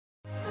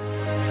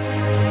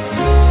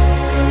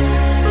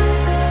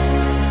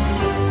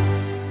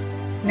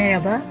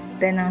Merhaba,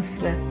 ben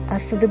Aslı.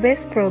 Aslı The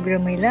Best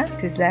programıyla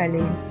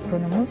sizlerleyim.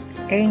 Konumuz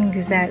en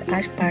güzel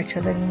aşk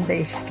parçalarının da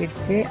eşlik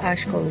edeceği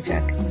aşk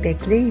olacak.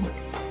 Bekleyin,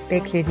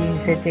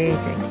 beklediğinize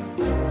değecek.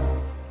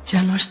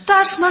 Ya no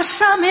estás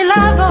más a mi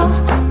lado,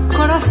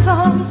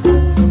 corazón,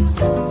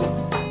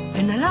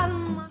 en el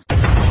alma.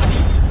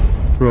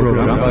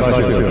 Program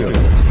başlıyor.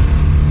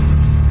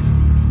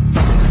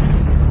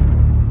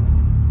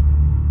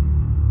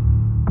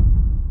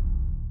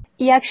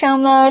 İyi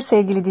akşamlar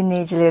sevgili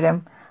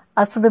dinleyicilerim.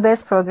 Aslı The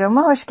Best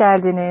programına hoş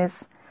geldiniz.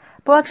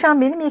 Bu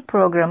akşam benim ilk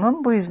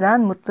programım, bu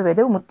yüzden mutlu ve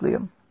de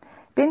umutluyum.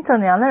 Beni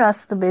tanıyanlar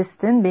Aslı The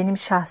Best'in benim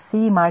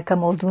şahsi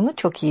markam olduğunu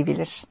çok iyi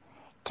bilir.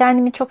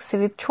 Kendimi çok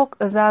sevip çok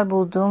özel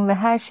bulduğum ve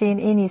her şeyin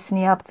en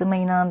iyisini yaptığıma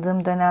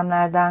inandığım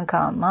dönemlerden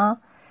kalma,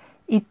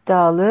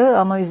 iddialı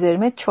ama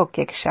üzerime çok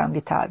yakışan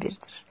bir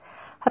tabirdir.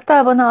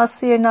 Hatta bana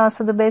Aslı yerine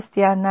Aslı The Best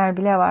diyenler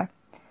bile var.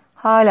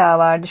 Hala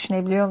var,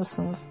 düşünebiliyor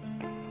musunuz?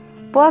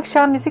 Bu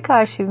akşam müzik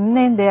arşivimin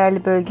en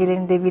değerli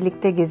bölgelerinde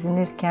birlikte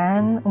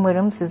gezinirken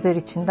umarım sizler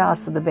için de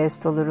Aslı The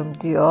Best olurum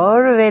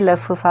diyor ve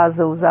lafı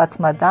fazla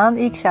uzatmadan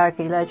ilk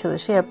şarkıyla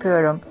açılışı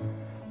yapıyorum.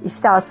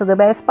 İşte Aslı The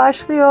Best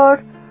başlıyor.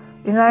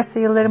 Üniversite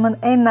yıllarımın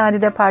en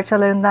nadide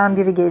parçalarından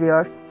biri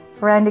geliyor.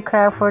 Randy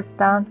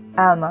Crawford'dan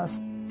Almaz.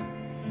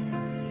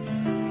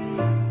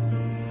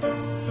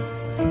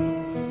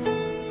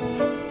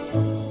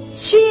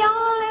 She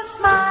only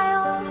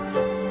smiles,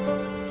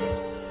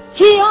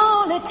 he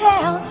only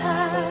tells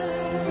her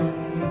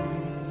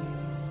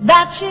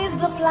that she's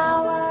the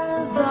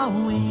flowers, the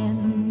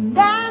wind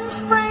and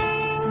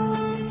spring.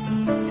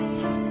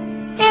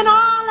 In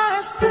all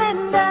her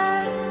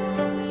splendor,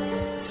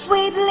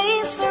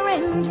 sweetly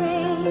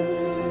surrendering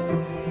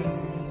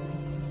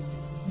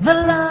the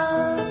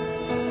love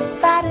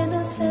that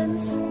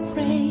innocence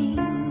brings.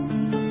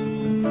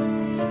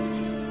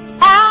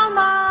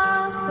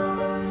 Alma's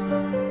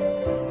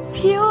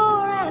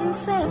pure and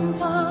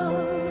simple,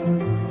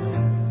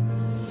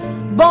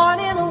 born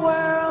in a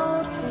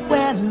world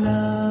where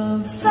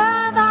love survives.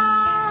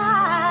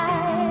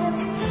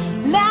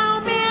 Now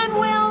men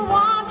will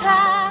want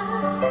her,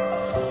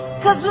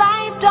 'cause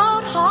life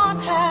don't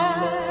haunt her.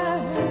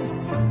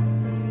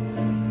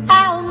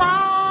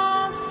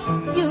 Almaz,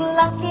 you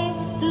lucky,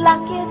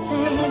 lucky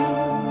thing.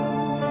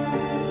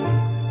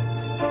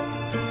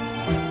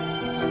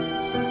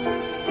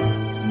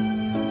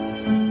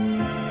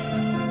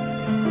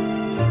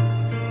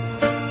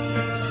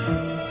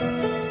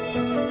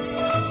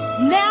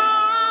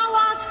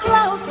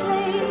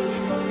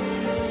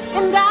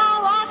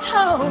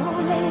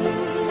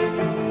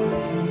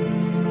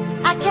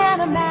 I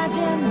can't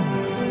imagine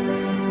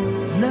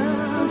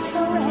love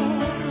so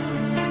rare.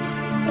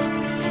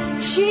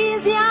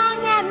 She's young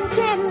and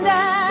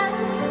tender,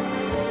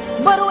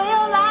 but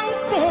will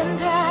life bend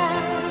her?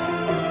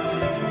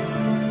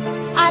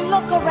 I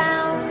look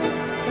around,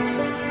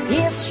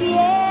 is she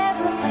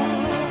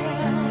everywhere?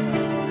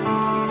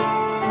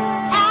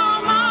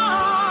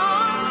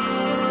 Almaz,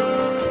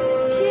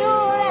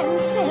 pure and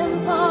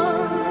simple,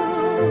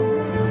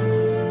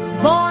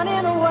 born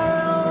in a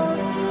world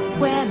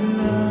where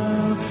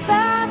love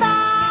survives.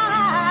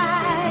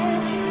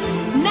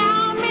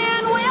 Now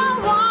men will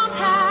want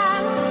her,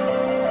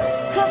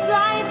 'cause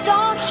life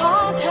don't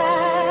haunt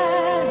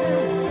her.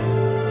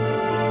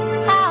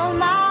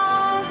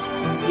 Almaz,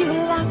 you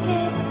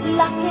lucky,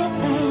 lucky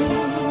thing.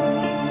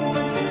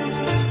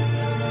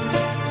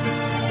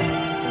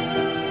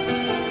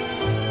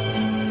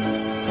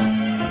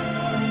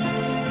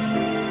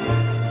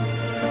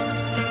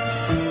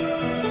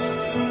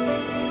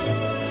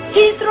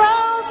 He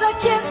throws her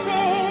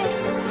kisses,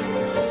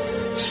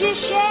 she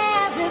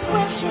shares his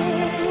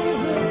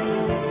wishes.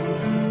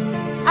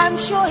 I'm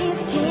sure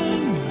he's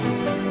king,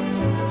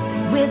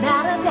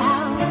 without a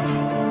doubt.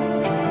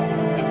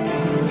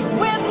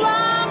 With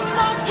love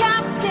so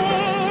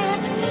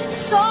captive,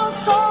 so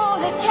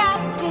sorely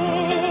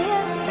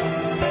captive,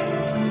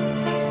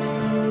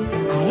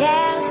 I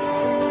ask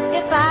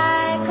if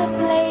I could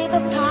play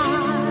the part.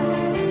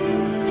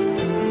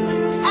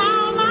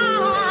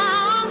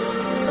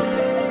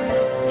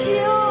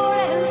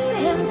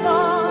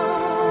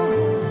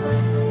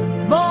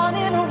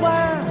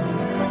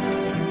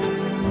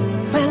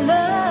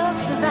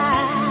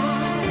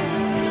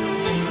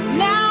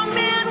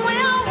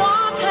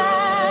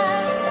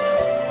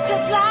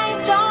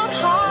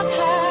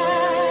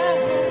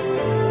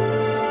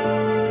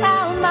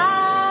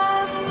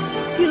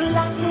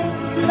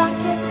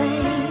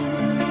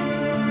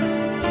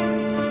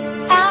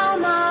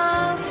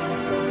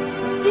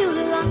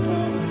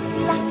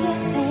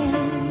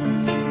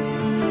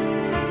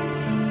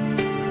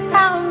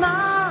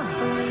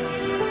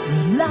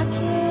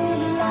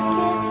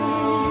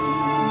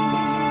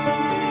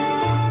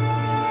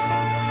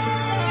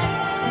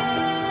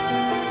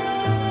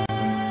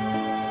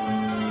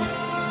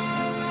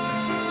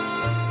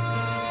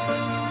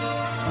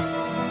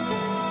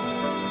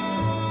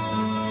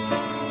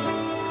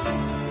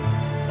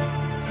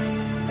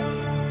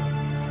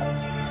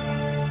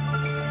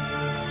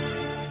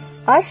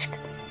 Aşk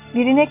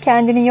birine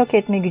kendini yok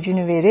etme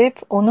gücünü verip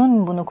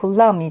onun bunu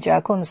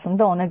kullanmayacağı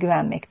konusunda ona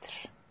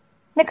güvenmektir.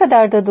 Ne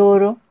kadar da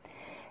doğru.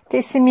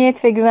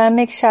 Teslimiyet ve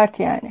güvenmek şart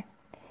yani.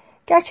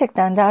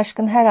 Gerçekten de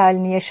aşkın her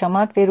halini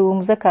yaşamak ve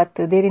ruhumuza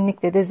kattığı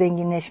derinlikle de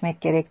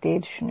zenginleşmek gerek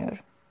diye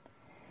düşünüyorum.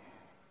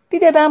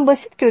 Bir de ben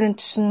basit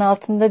görüntüsünün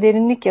altında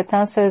derinlik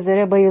yatan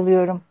sözlere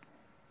bayılıyorum.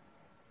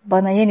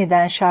 Bana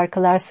yeniden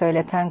şarkılar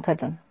söyleten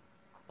kadın.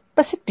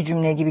 Basit bir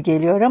cümle gibi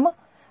geliyor ama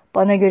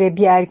bana göre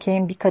bir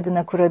erkeğin bir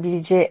kadına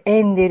kurabileceği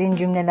en derin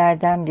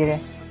cümlelerden biri.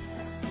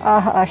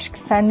 Ah aşk,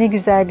 sen ne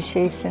güzel bir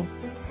şeysin.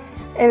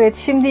 Evet,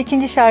 şimdi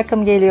ikinci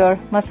şarkım geliyor.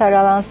 Mazhar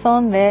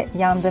Alanson ve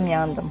Yandım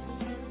Yandım.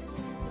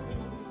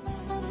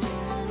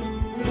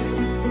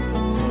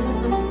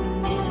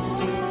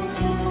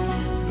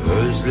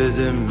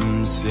 Özledim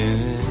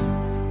seni,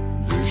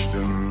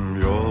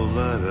 düştüm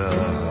yollara,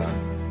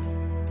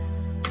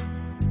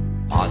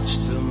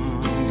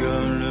 açtım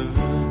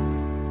gönlümü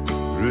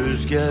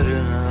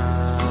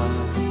rüzgarına.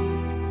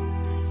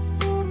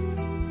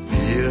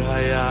 Bir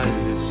hayal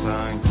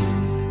sanki,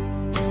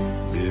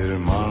 bir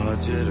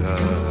macera.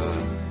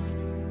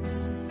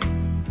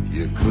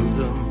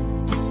 Yıkıldım,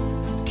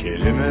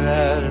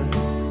 kelimeler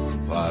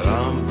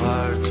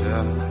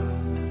paramparça.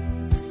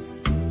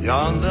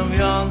 Yandım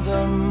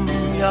yandım,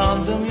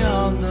 yandım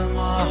yandım,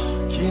 ah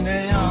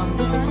yine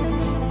yandım.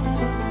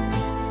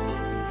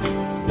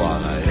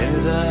 Bana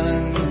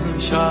yeniden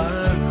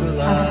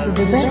şarkılar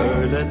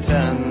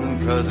söyleten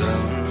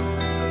kadın.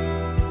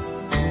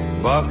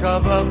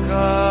 Baka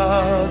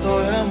baka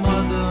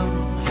doyamadım,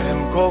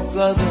 hem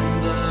kokladım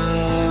da.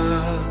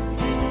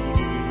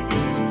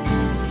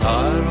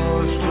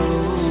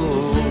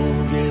 Sarhoşluğum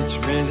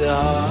geçmedi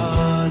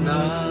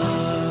hala,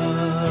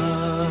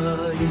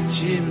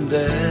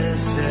 içimde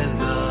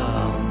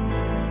sevdam.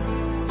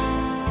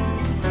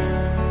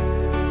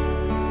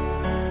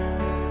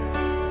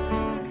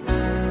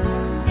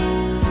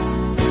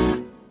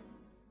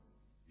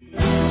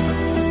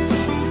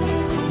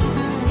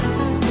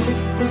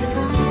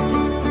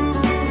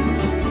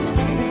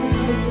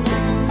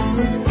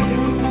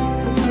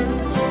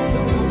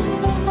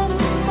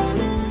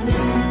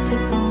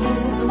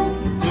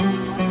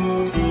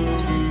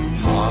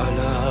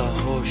 Hala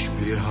hoş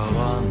bir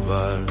havan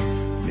var,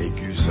 ne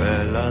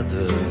güzel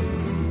adın.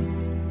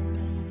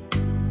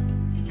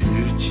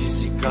 Bir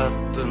çizik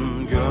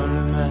attın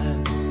gönlüme,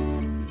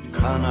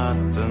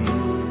 kanattın.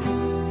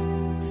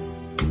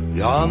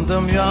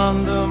 Yandım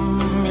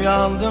yandım,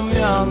 yandım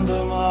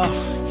yandım, ah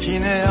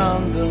yine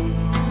yandım.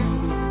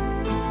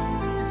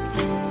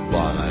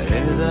 Bana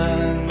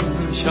yeniden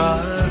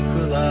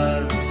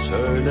şarkılar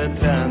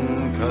söyleten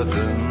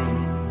kadın.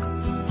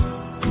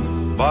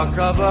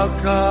 Baka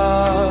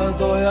baka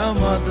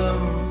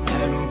doyamadım,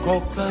 hem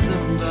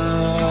kokladım da.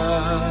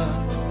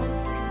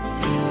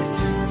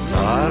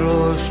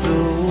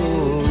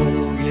 Sarhoşluğu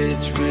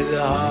geçmedi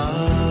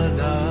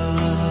hala,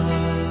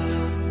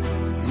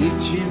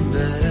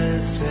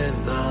 içimde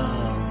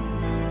sevdam.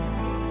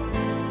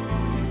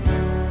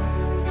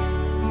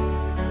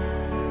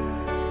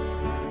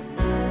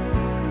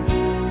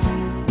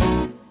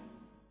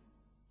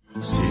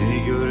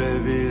 Seni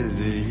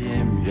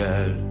görebildiğim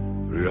yer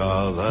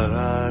rüyalar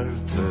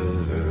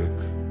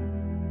artık.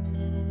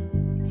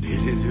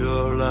 Deli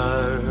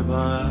diyorlar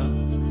bana,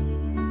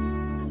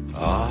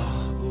 ah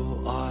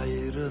bu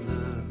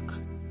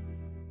ayrılık.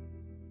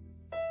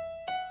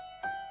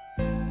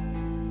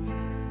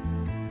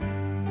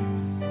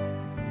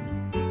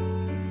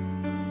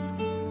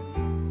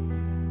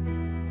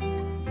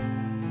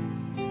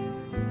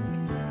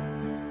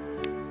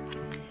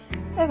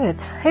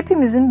 Evet,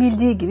 hepimizin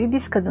bildiği gibi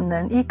biz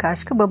kadınların ilk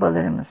aşkı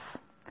babalarımız.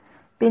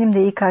 Benim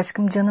de ilk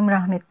aşkım canım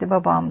rahmetli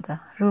babamdı.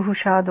 Ruhu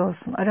şad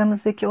olsun.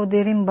 Aramızdaki o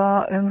derin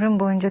bağı ömrüm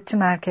boyunca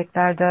tüm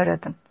erkeklerde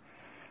aradım.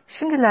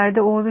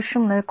 Şimdilerde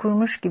oğluşumla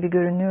kurmuş gibi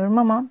görünüyorum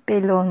ama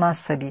belli olmaz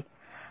tabii.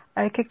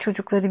 Erkek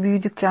çocukları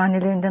büyüdükçe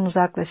annelerinden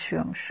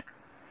uzaklaşıyormuş.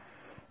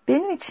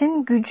 Benim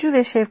için gücü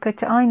ve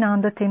şefkati aynı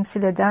anda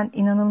temsil eden,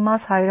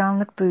 inanılmaz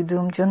hayranlık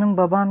duyduğum canım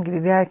babam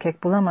gibi bir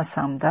erkek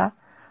bulamasam da,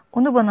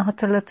 onu bana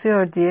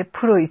hatırlatıyor diye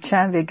pro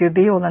içen ve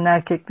göbeği olan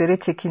erkeklere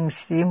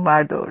çekilmişliğim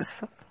var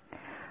doğrusu.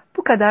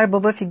 Bu kadar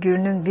baba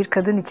figürünün bir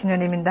kadın için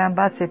öneminden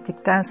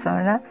bahsettikten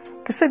sonra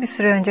kısa bir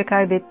süre önce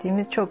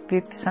kaybettiğimiz çok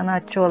büyük bir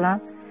sanatçı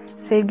olan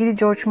sevgili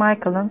George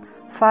Michael'ın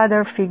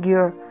Father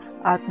Figure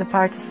adlı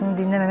parçasını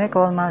dinlememek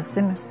olmaz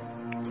değil mi?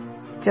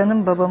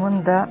 Canım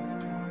babamın da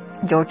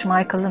George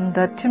Michael'ın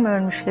da tüm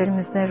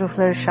ölmüşlerimizde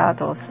ruhları şad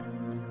olsun.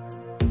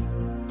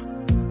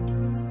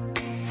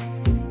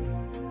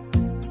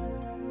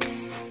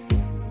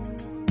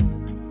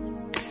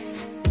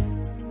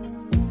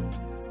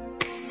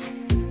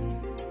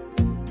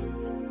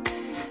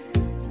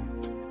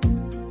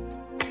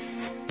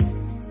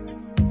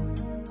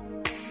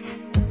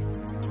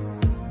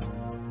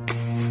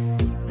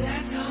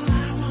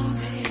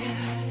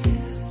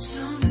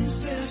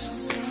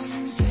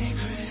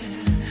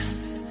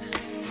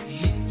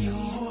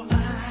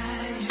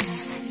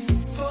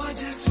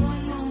 Just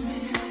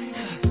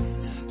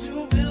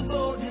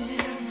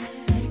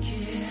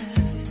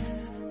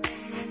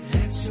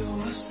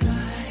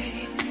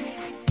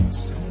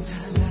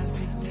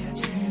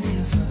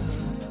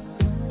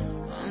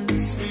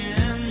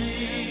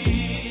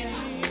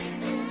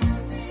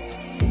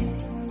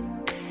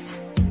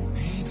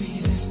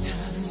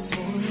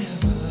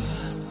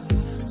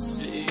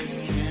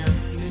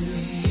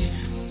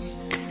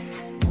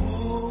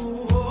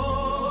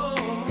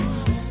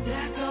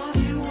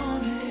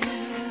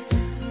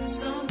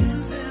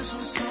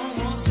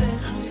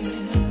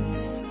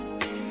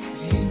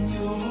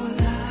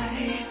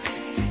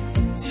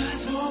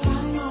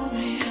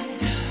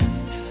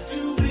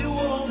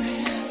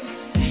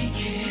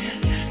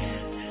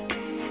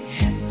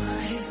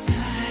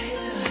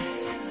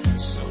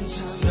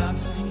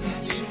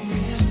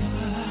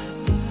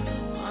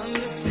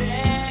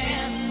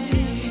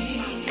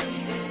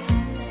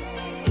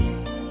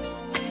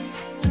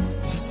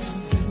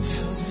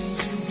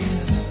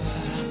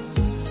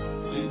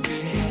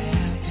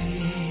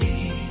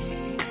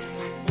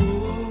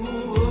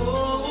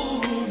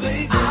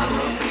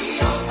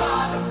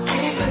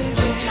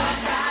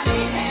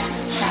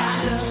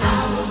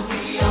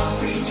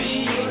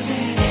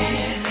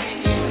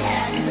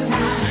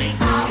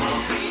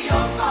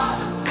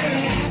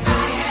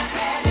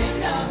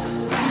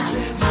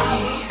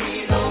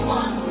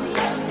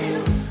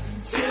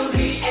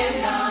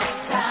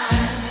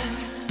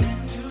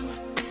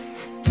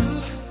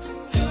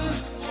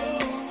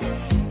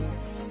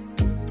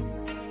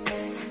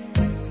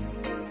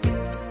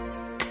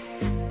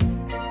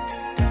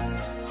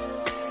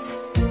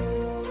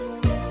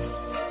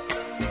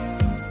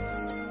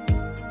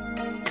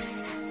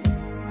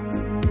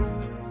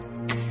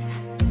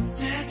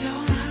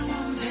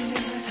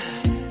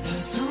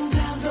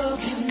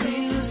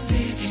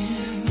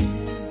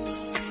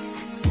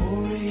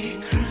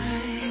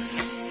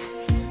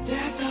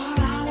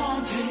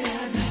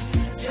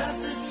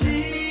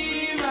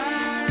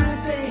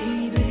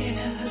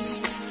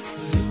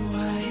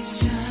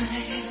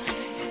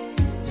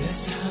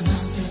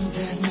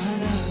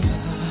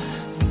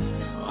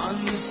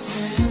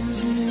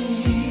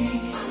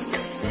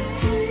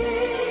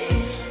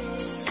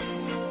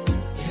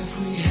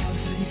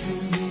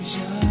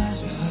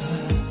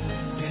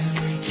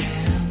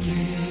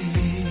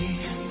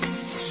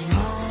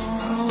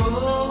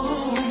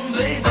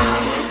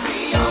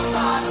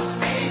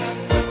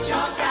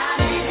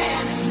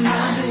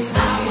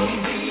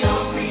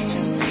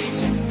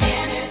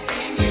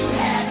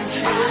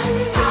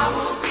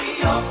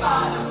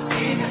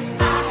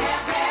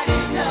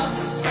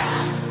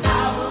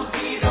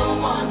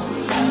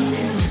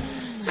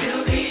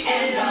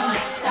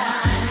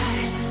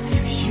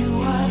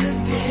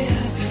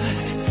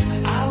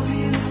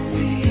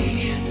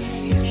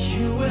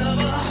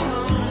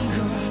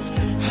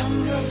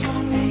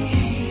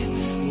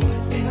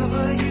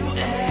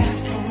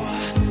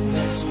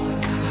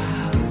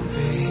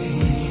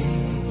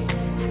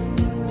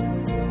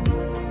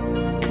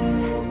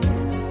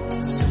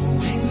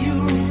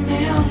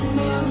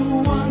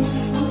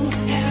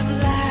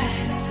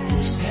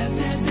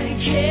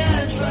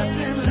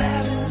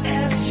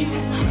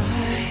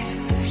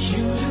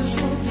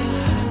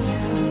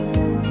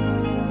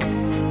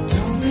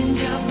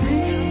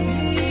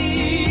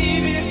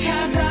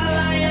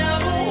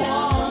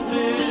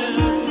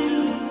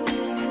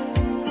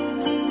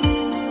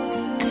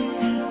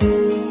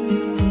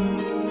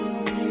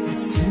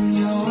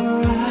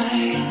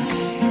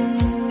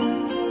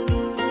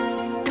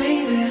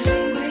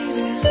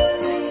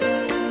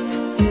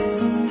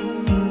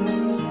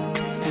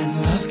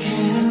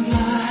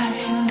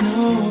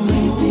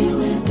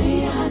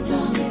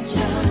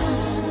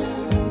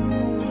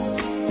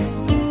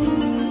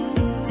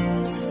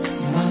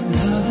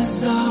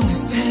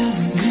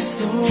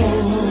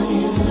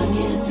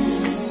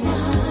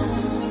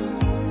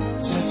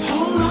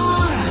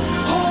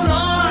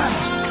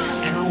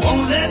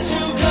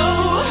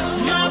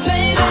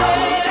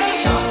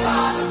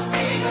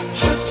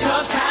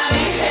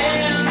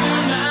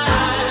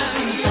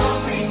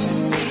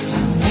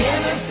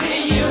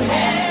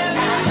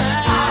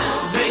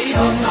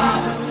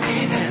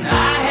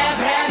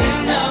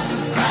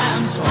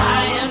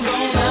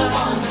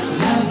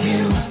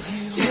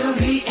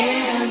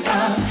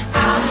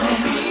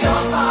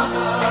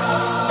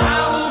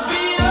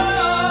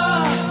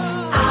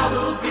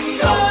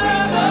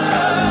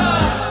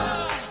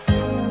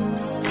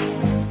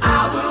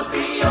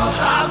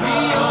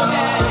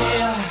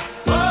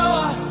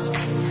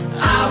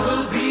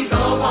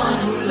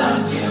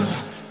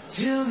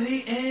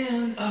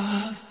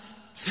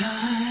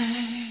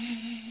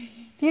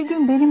Bir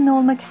gün benimle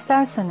olmak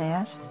istersen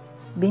eğer,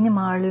 benim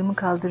ağırlığımı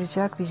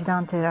kaldıracak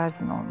vicdan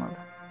terazin olmalı.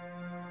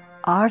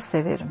 Ağır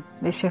severim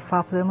ve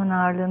şeffaflığımın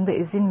ağırlığında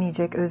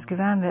ezilmeyecek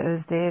özgüven ve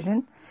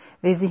özdeğerin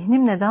ve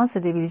zihnimle dans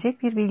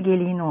edebilecek bir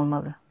bilgeliğin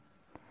olmalı.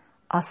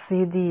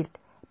 Aslı'yı değil,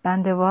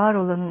 bende var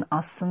olanın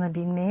aslını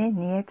bilmeye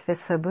niyet ve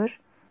sabır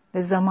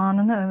ve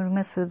zamanını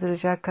ömrüme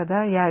sığdıracak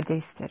kadar yerde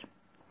isterim.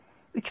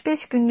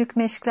 3-5 günlük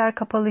meşkler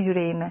kapalı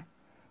yüreğime,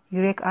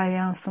 yürek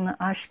alyansını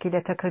aşk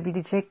ile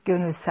takabilecek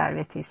gönül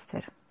serveti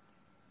isterim.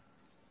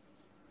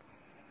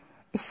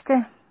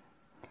 İşte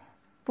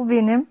bu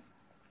benim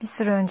bir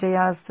süre önce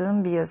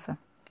yazdığım bir yazı.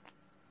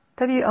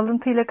 Tabii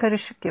alıntıyla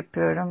karışık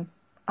yapıyorum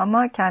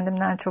ama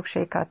kendimden çok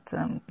şey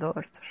kattığım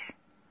doğrudur.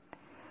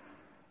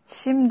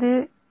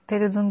 Şimdi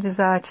Feridun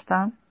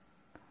Düzağaç'tan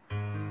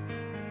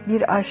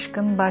bir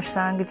aşkın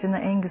başlangıcını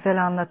en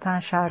güzel anlatan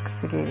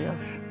şarkısı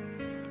geliyor.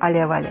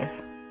 Alev alev.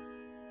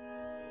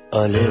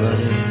 Alev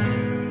alev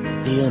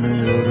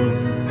yanıyorum,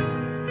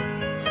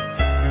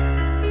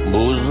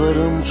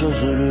 buzlarım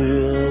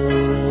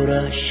çözülüyor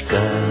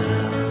aşka.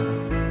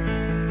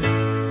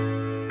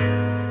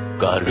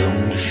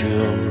 Karnım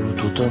düşüyor,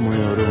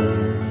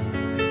 tutamıyorum,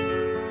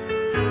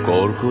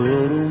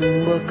 korkuyorum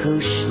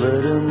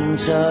bakışların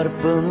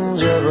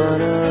çarpınca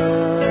bana.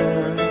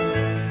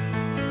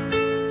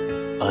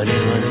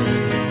 Alev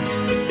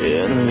alev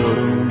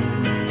yanıyorum,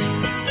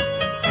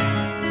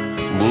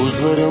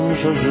 buzlarım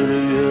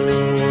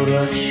çözülüyor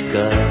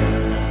aşka.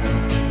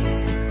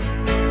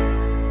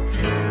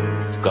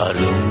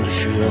 Karnım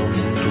düşüyor,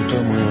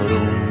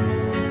 tutamıyorum,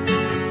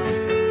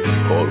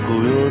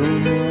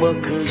 korkuyorum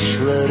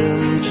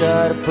bakışların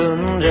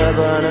çarpınca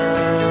bana.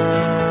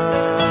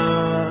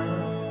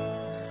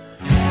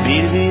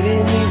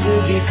 Birbirimize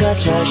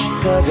birkaç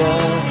aşk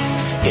kadar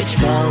geç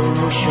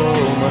kalmış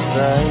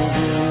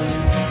olmasaydık,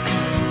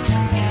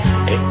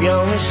 hep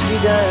yanlış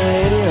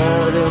gidenlerin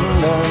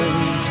ardından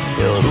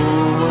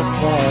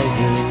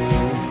yorulmasaydık.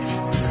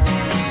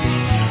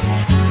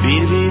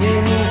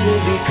 Birbirimize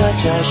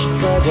birkaç aşk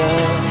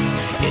kadar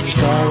geç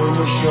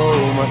kalmış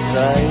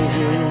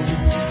olmasaydık,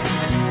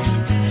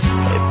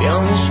 hep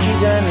yanlış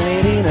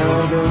gidenlerin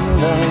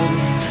ardından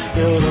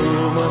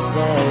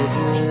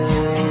yorulmasaydık.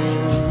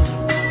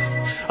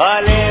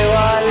 Alev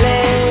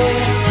alev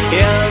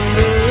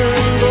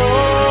yandığın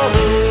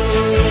doğru,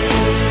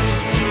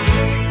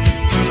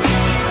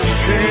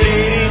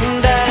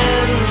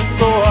 küllerinden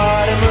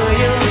doğar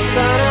mıyım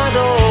sana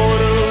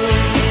doğru?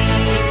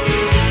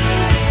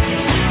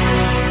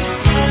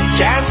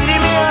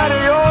 Kendimi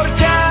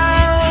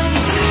arıyorken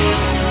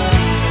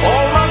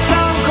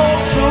olmaktan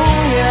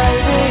korktuğum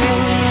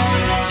yerdeyim,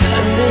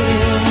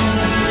 sendeyim.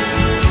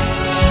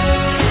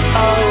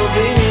 Al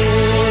beni,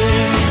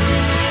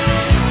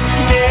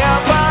 ne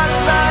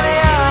yaparsan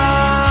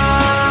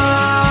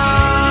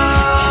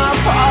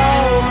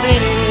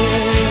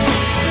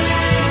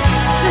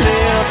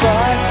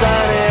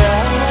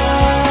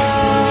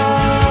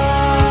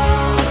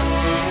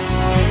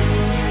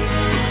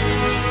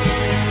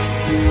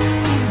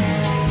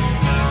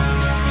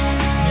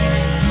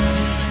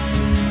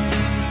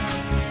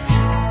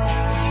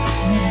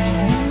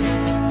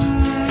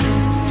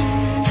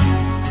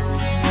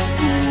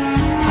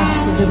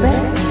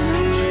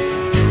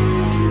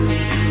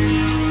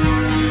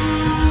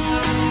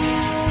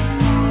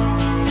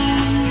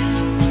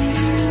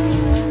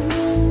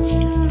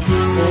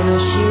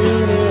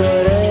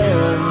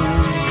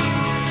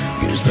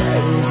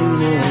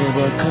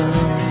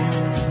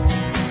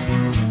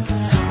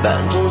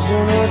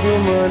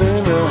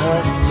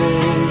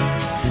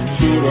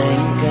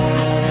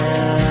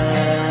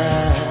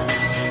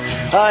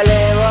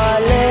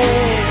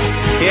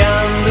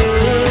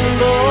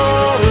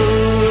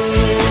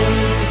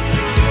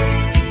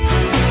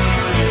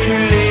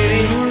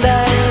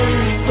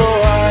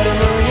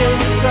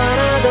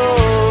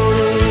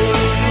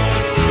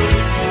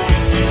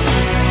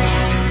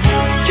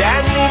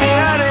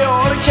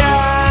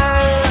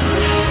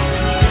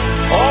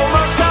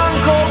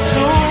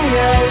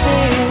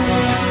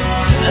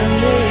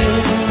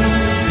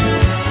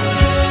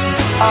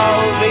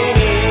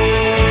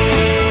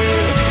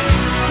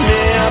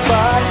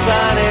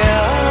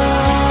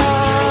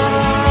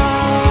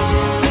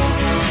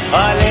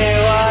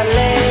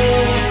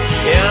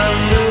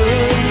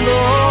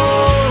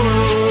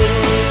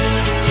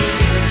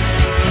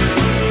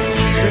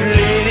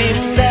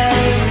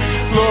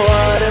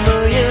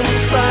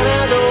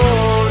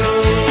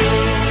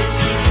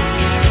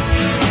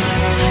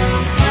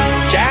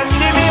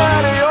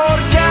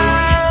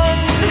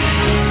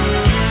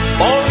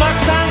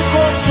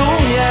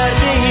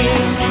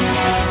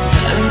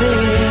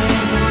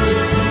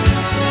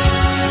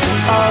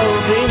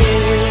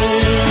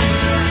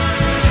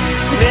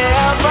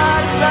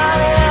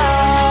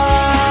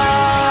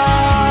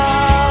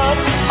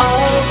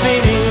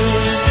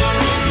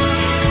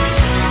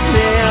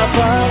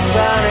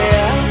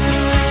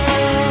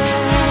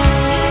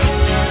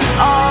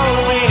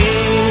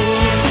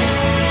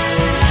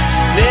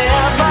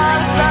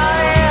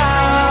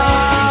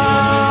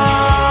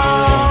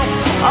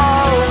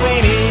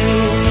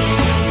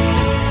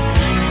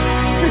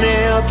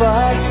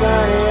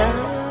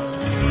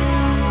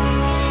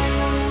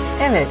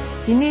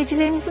Evet,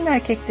 dinleyicilerimizin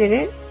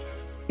erkekleri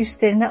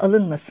üstlerine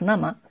alınmasın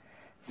ama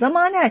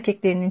zamane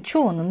erkeklerinin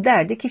çoğunun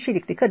derdi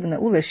kişilikli kadına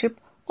ulaşıp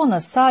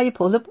ona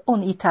sahip olup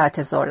onu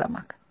itaate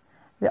zorlamak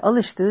ve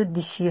alıştığı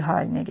dişi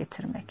haline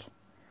getirmek.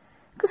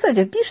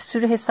 Kısaca bir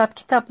sürü hesap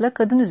kitapla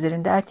kadın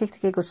üzerinde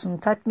erkeklik egosunu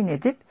tatmin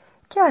edip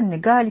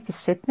kendini galip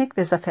hissetmek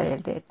ve zafer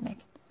elde etmek.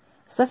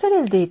 Zafer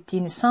elde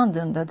ettiğini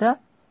sandığında da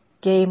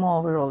game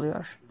over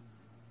oluyor.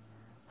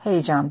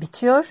 Heyecan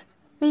bitiyor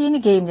ve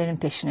yeni game'lerin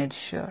peşine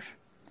düşüyor.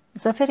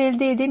 Zafer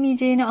elde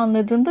edemeyeceğini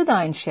anladığında da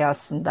aynı şey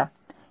aslında.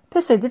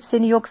 Pes edip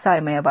seni yok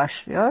saymaya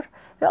başlıyor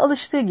ve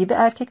alıştığı gibi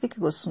erkeklik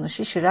egosunu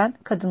şişiren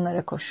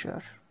kadınlara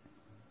koşuyor.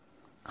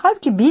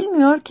 Halbuki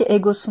bilmiyor ki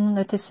egosunun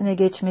ötesine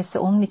geçmesi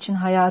onun için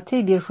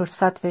hayati bir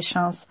fırsat ve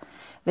şans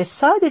ve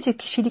sadece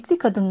kişilikli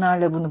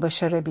kadınlarla bunu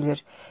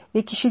başarabilir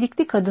ve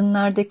kişilikli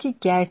kadınlardaki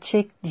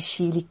gerçek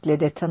dişilikle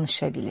de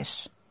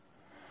tanışabilir.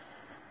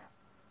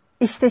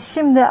 İşte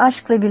şimdi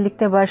aşkla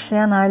birlikte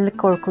başlayan ayrılık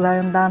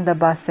korkularından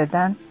da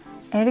bahseden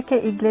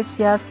Enrique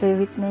Iglesias ve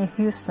Whitney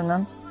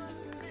Houston'ın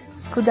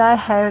Could I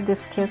Have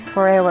This Kiss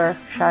Forever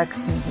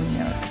şarkısını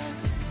dinliyoruz.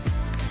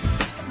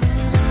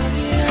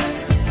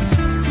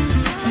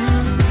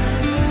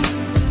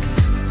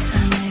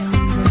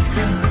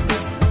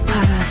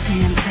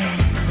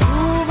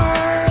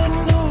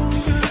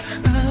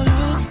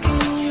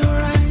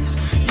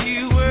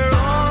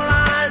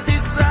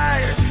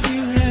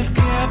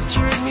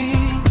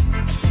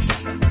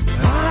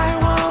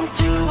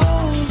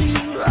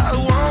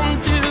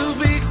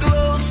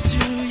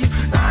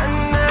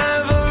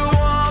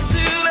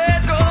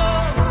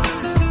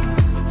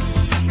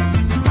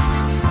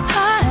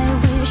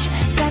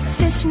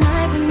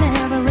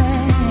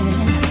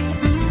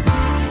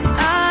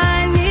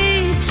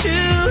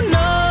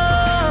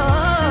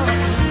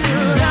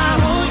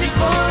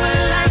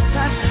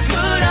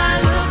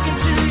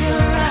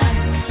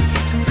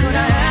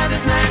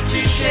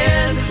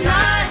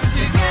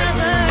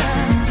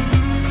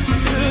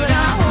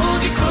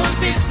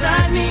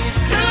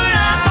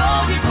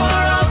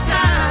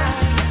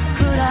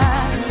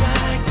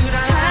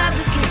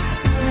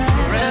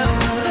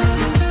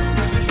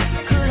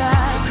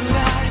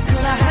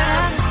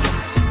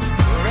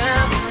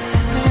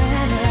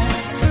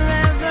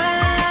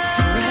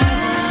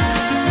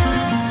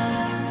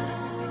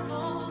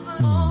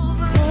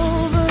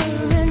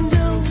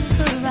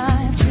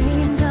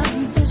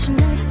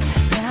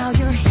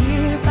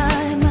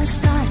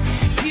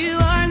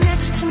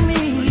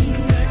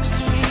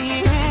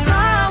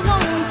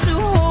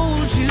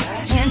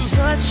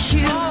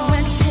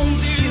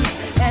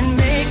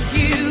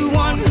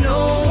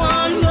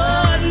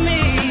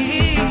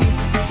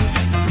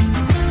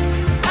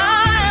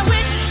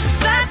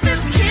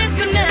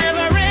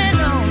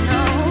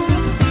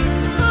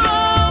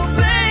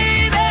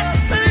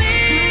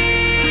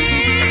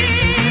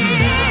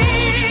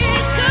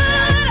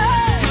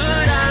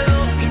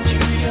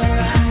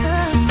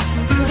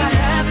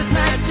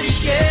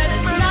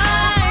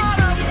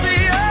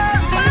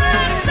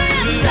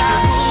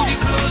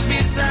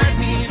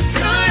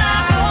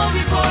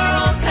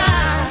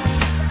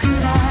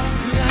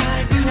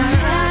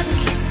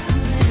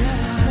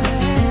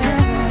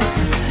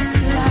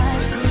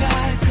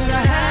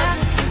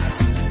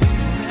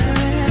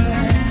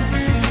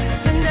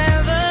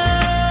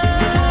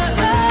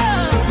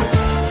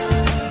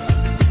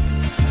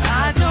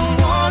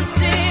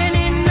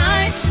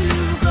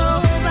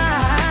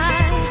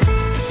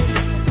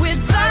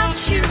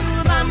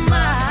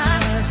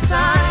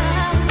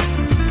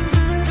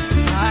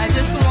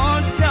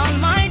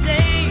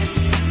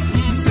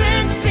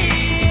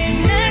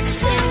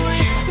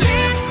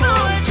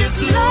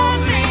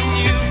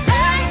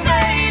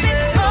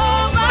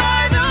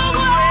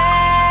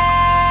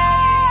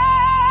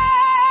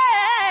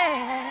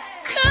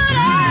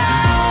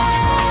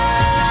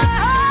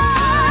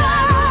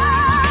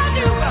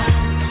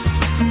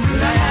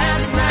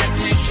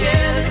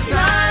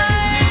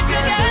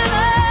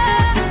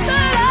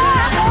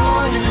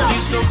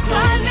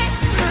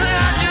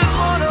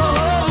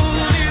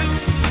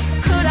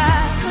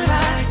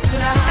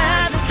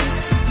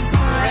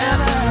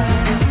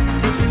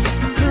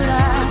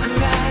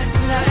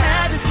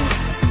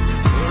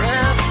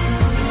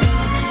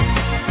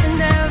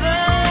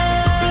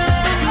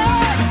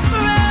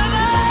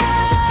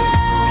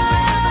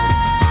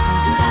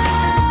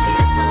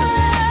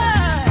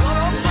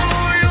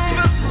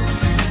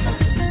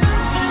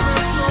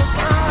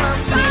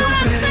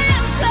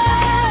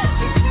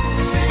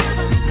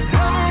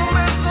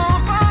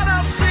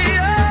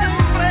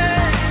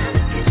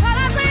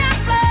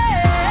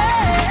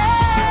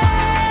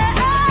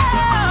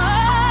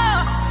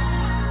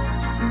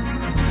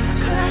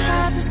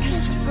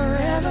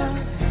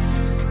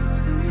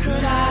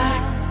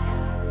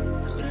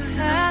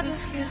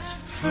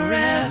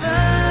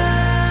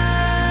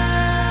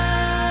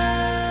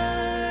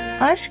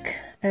 Aşk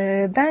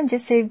bence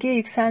sevgiye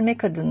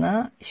yükselmek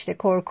adına işte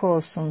korku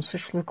olsun,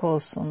 suçluluk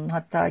olsun,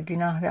 hatta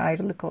günah ve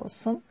ayrılık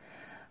olsun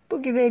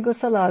bu gibi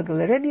egosal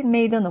algılara bir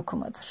meydan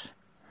okumadır.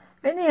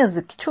 Ve ne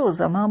yazık ki çoğu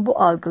zaman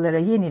bu algılara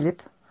yenilip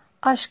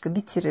aşkı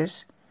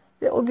bitirir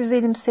ve o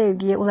güzelim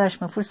sevgiye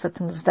ulaşma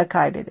fırsatımızı da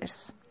kaybederiz.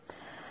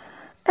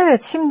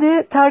 Evet,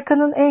 şimdi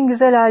Tarkan'ın en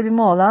güzel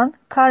albümü olan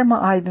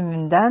Karma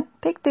albümünden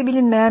pek de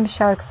bilinmeyen bir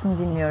şarkısını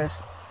dinliyoruz.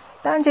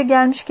 Bence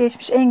gelmiş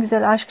geçmiş en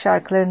güzel aşk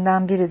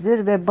şarkılarından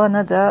biridir ve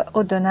bana da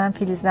o dönem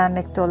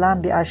filizlenmekte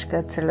olan bir aşkı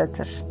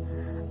hatırlatır.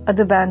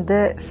 Adı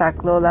bende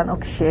saklı olan o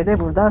kişiye de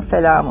buradan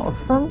selam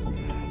olsun.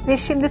 Ve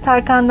şimdi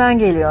Tarkan'dan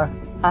geliyor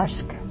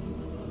Aşk.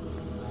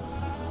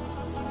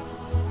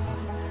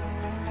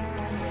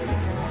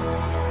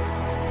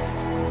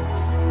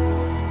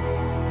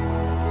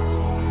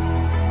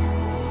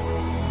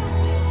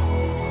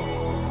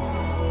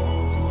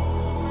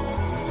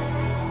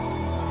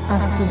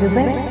 Aslı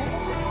Best.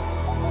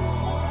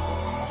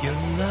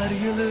 Yıllar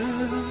yılı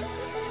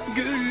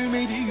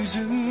gülmedi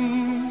yüzüm,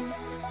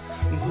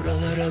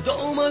 buralara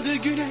doğmadı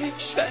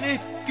güneş, ben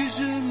hep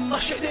güzüm.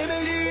 Baş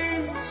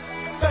edemedim,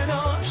 ben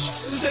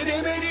aşksız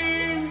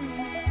edemedim.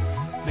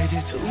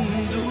 Medet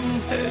umdum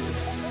hep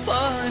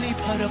fani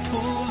para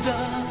pulda.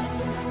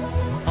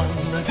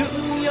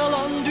 Anladım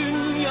yalan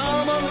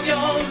dünyama,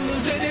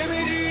 yalnız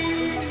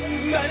edemedim.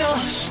 Ben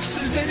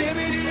aşksız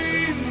edemedim.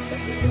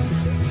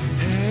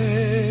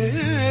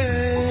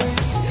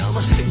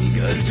 Ama seni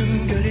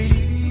gördüm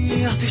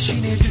göreli,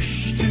 ateşine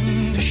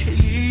düştüm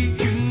düşeli.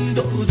 Gün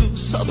doğdu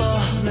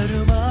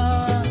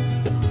sabahlarıma.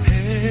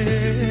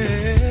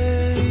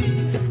 Hey,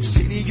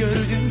 seni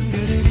gördüm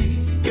göreli,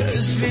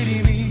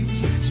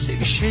 gözlerimiz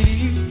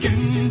sevişeli.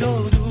 Gün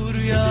doğdu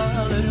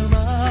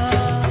rüyalarıma.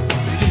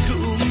 Medet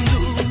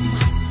umdum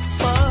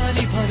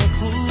fani para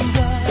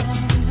puldan.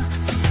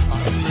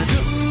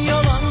 Anladım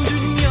yalan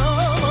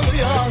dünyamı,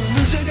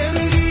 yalnız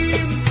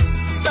edemedim.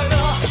 Ben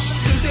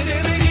aşksız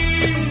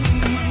edemedim.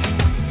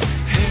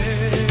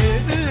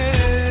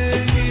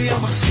 Hey,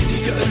 ama seni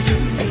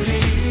gördüm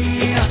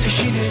göreli,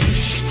 ateşine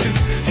düştüm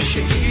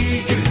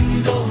düşeli.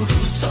 Gün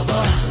doğdu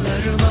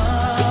sabahlarıma.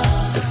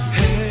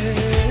 Hey,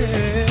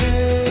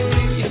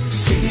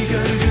 seni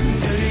gördüm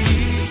göreli,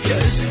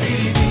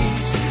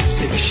 gözlerimiz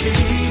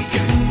sevişeli.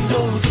 Gün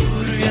doğdu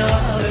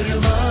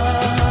rüyalarıma.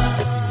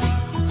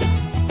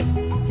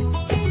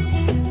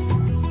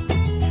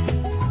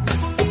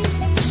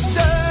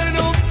 Sen o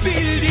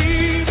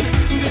bildiğin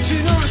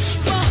bütün aşk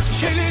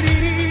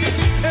bahçeleri,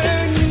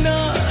 en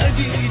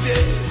nadide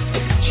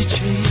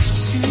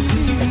çiçeğisin.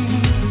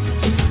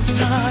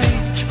 Ta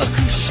ilk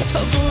bakışta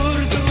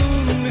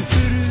vurdun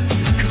mührü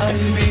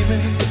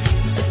kalbime.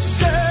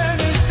 Sen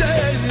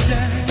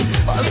ezelden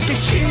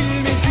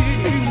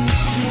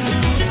vazgeçilmezimsin.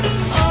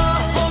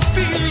 Ah o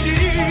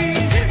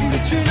bildiğin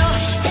bütün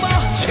aşk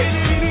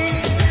bahçeleri,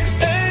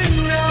 en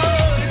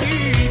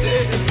nadide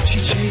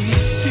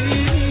çiçeğisin.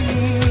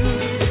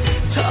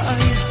 Ta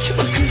ilk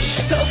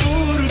bakışta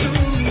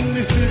vurdun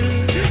mührü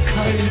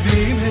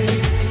kalbime.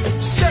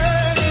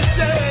 Sen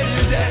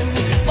ezelden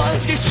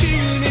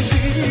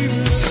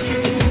vazgeçilmezimsin.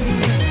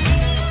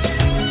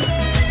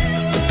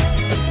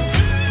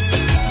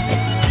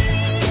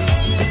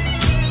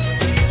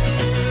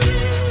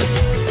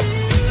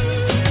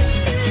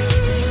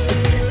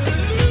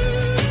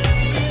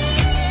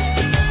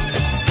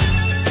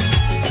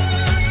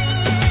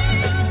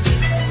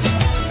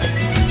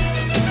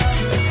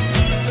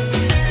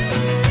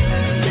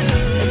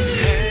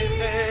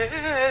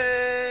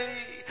 Hey,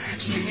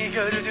 seni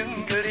gördüm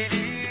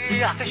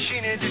göreli,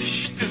 ateşine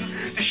düştüm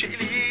düşeli.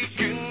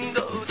 Gün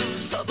doğdu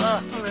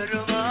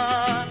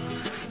sabahlarıma.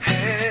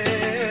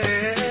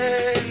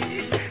 Hey,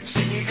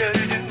 seni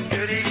gördüm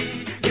göreli,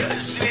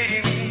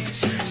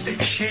 gözlerimiz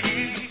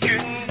sevişeli.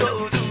 Gün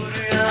doğdu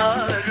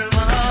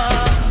rüyalarıma.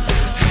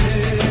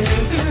 Hey,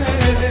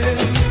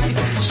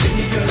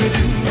 seni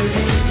gördüm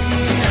göreli,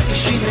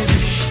 ateşine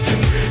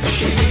düştüm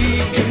düşeli.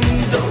 Gün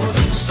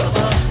doğdu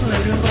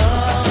sabahlarıma.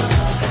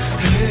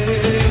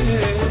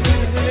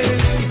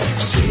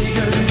 Seni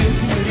gördüm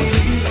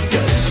göreli,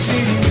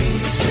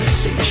 gözlerimiz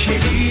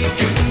sevişeli.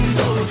 Gün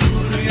doğdu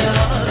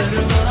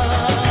rüyalarıma.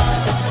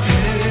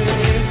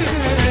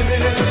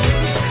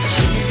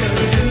 Seni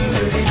gördüm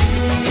göreli,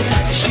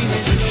 ateşine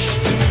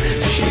düştüm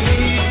düşeli.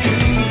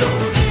 Gün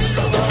doğdu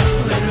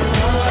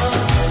sabahlarıma.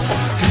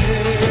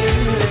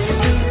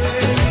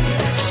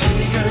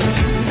 Seni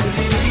gördüm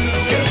göreli,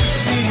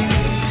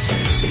 gözlerimiz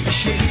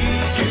sevişeli.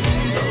 Gün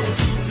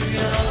doğdu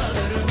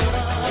rüyalarıma.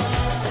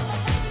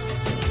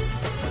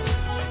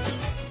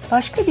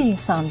 Başka bir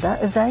insanda,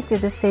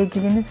 özellikle de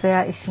sevgilimiz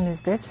veya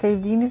eşimizde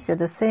sevdiğimiz ya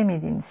da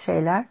sevmediğimiz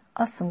şeyler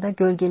aslında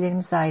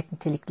gölgelerimize ait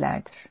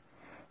niteliklerdir.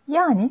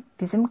 Yani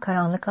bizim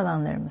karanlık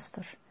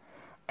alanlarımızdır.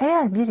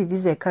 Eğer biri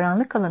bize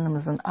karanlık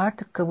alanımızın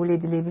artık kabul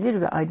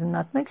edilebilir ve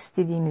aydınlatmak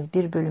istediğimiz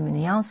bir bölümünü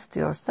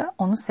yansıtıyorsa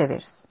onu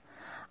severiz.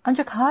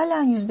 Ancak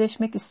halen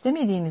yüzleşmek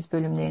istemediğimiz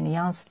bölümlerini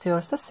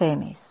yansıtıyorsa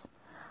sevmeyiz.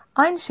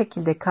 Aynı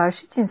şekilde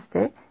karşı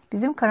cinste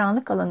bizim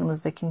karanlık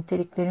alanımızdaki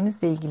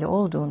niteliklerimizle ilgili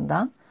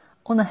olduğundan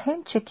ona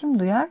hem çekim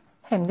duyar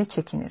hem de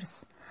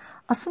çekiniriz.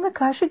 Aslında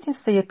karşı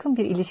cinsle yakın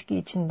bir ilişki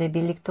içinde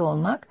birlikte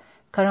olmak,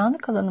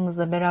 karanlık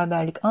alanımızla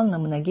beraberlik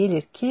anlamına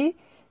gelir ki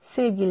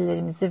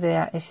sevgililerimizi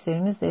veya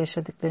eşlerimizle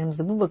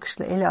yaşadıklarımızı bu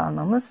bakışla ele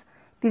almamız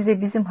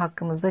bize bizim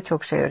hakkımızda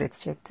çok şey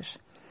öğretecektir.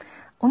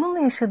 Onunla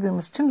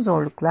yaşadığımız tüm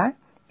zorluklar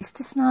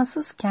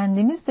istisnasız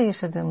kendimizle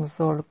yaşadığımız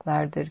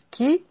zorluklardır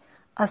ki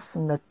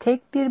aslında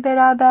tek bir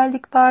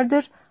beraberlik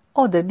vardır.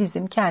 O da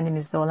bizim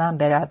kendimizle olan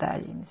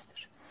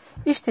beraberliğimizdir.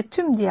 İşte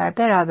tüm diğer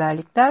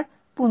beraberlikler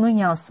bunun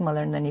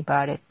yansımalarından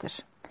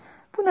ibarettir.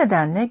 Bu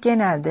nedenle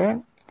genelde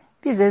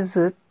bize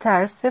zıt,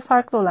 ters ve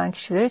farklı olan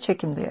kişilere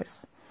çekim duyarız.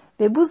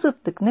 Ve bu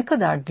zıtlık ne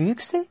kadar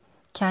büyükse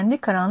kendi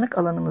karanlık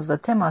alanımızla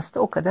temasta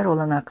o kadar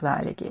olanaklı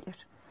hale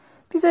gelir.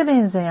 Bize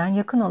benzeyen,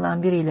 yakın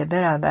olan biriyle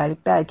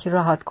beraberlik belki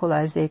rahat,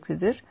 kolay,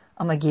 zevklidir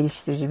ama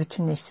geliştirici,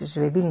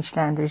 bütünleştirici ve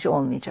bilinçlendirici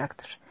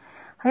olmayacaktır.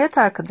 Hayat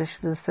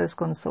arkadaşlığı söz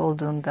konusu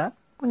olduğunda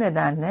bu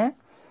nedenle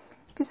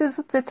bize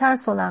zıt ve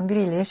ters olan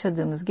biriyle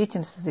yaşadığımız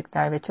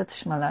geçimsizlikler ve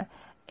çatışmalar,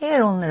 eğer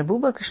onları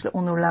bu bakışla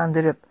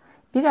onurlandırıp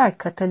birer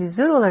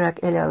katalizör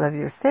olarak ele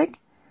alabilirsek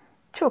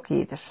çok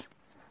iyidir.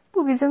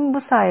 Bu bizim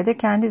bu sayede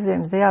kendi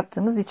üzerimizde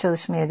yaptığımız bir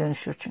çalışmaya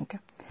dönüşür çünkü.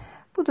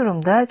 Bu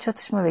durumda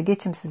çatışma ve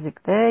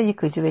geçimsizlikte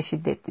yıkıcı ve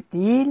şiddetli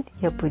değil,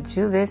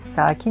 yapıcı ve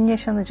sakin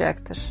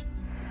yaşanacaktır.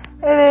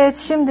 Evet,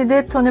 şimdi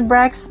de Toni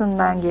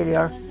Braxton'dan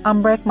geliyor.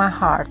 Unbreak My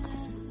Heart.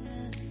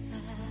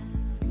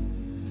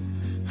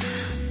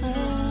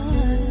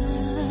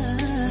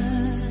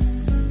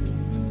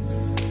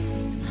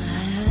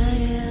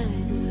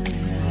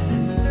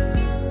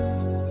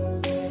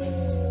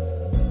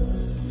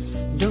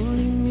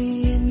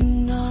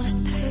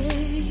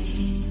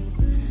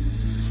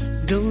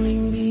 Don't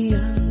leave me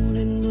out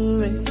in the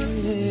rain.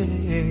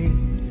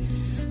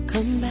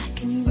 Come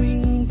back and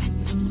bring back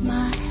my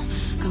smile.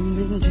 Come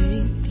and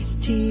take these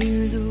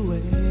tears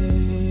away.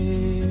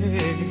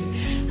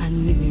 I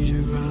need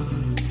your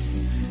arms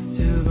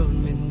to hold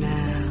me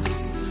now.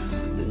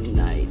 The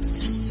nights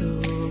are so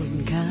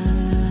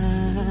unkind.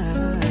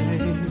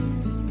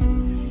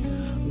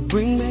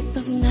 Bring back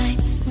those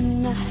nights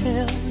when I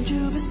held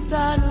you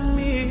beside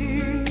me.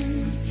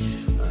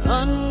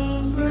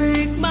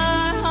 Unbreak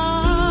my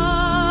heart.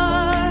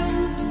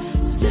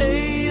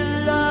 Say you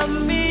love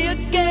me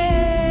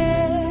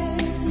again.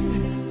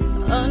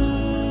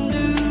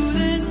 Undo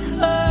this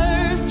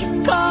hurt you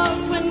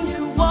caused when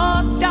you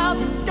walked out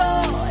the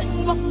door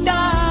and walked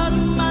out of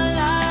my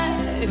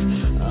life.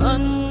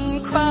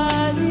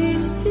 Uncry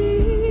these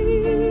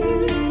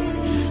tears.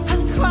 I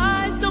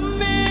cried so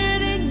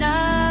many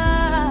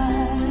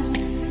nights.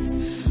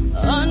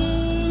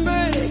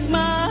 Unbreak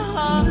my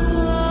heart.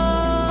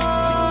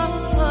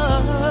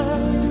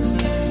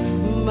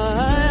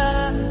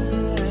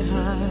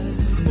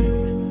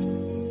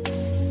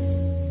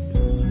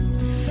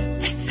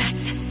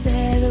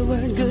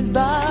 Word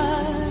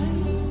goodbye.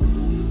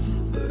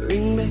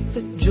 Bring back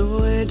the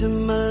joy to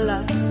my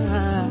life.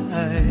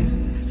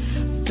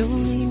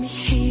 Don't leave me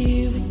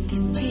here with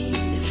these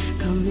tears.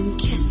 Come and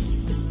kiss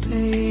this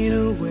pain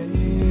away.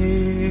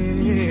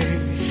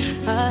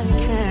 I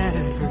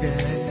can't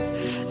forget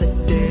the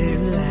day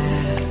we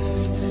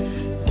laughed.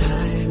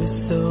 Time is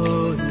so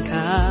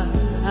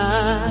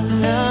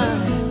unkind.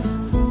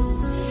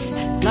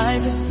 And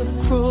life is so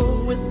cruel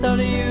without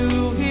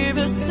you here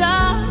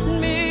beside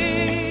me.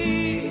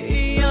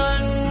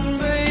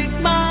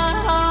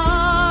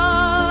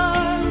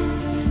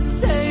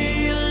 Say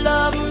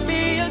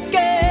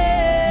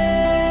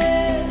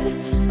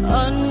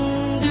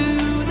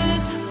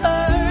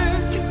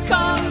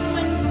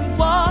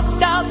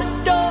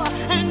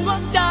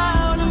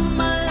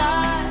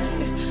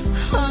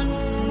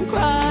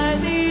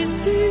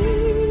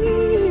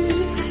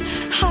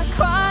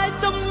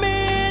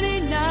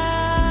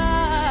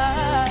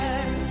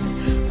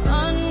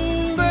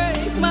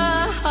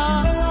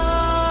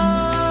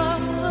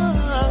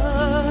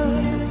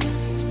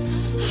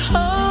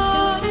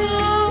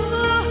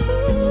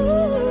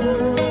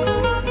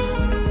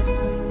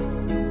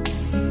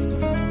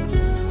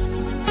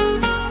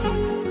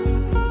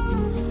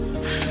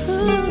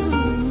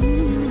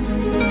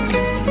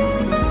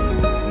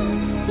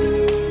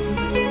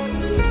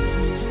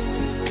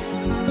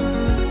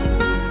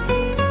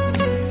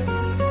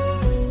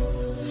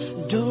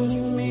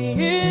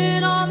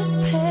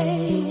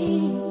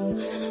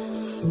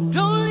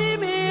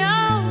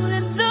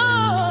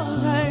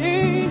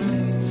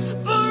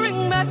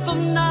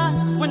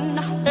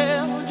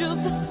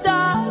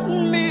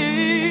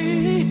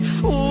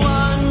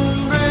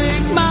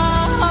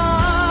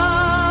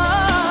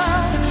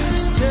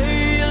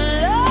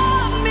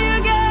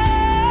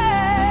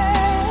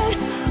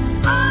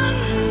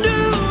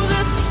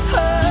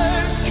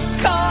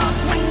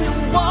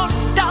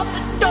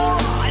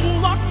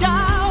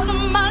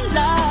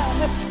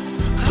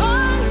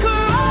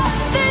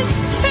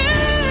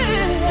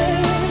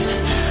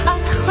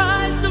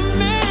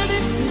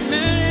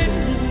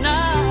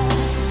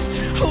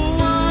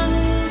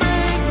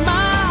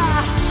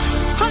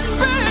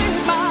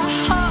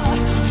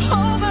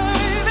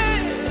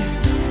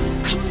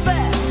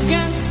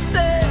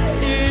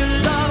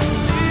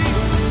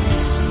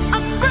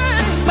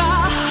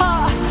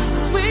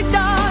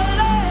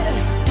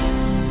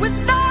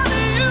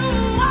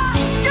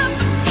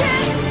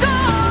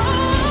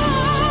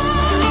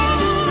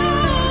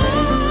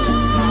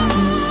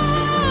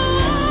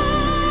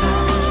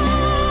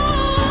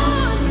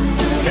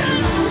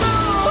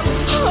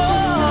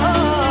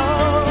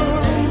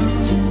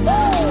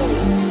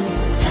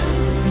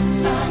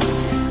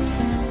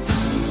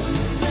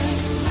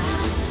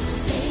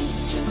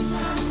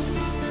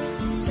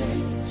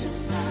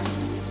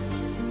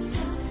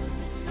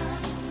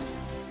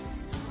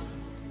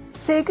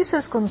Sevgi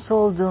söz konusu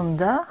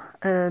olduğunda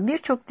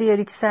birçok diğer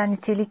içsel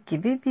nitelik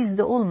gibi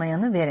bizde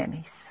olmayanı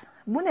veremeyiz.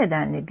 Bu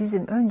nedenle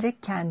bizim önce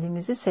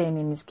kendimizi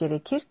sevmemiz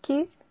gerekir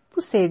ki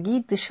bu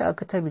sevgiyi dışa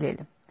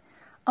akıtabilelim.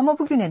 Ama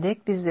bugüne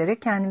dek bizlere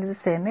kendimizi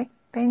sevmek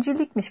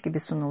bencillikmiş gibi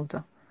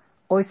sunuldu.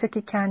 Oysa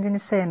ki kendini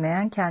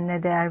sevmeyen,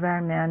 kendine değer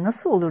vermeyen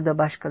nasıl olur da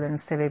başkalarını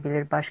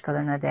sevebilir,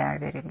 başkalarına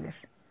değer verebilir?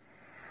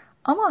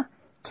 Ama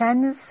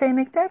kendinizi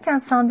sevmek derken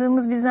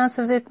sandığımız bizden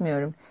söz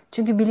etmiyorum.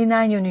 Çünkü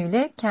bilinen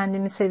yönüyle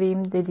kendimi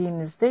seveyim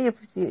dediğimizde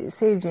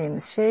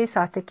seveceğimiz şey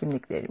sahte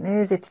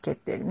kimliklerimiz,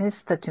 etiketlerimiz,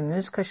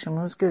 statümüz,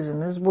 kaşımız,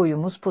 gözümüz,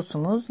 boyumuz,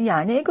 posumuz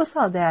yani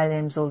egosal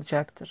değerlerimiz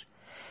olacaktır.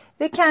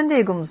 Ve kendi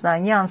egomuzdan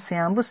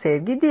yansıyan bu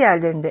sevgi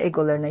diğerlerinin de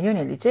egolarına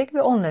yönelecek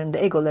ve onların da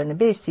egolarını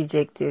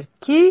besleyecektir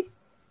ki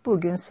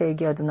bugün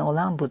sevgi adına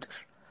olan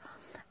budur.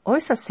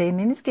 Oysa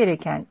sevmemiz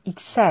gereken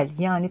içsel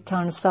yani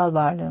tanrısal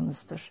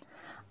varlığımızdır.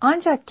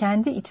 Ancak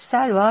kendi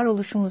içsel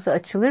varoluşumuza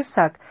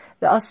açılırsak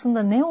ve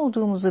aslında ne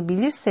olduğumuzu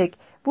bilirsek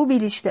bu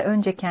bilinçle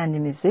önce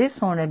kendimizi,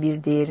 sonra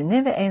bir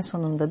diğerini ve en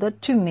sonunda da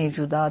tüm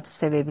mevcudatı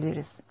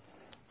sevebiliriz.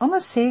 Ama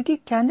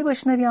sevgi kendi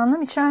başına bir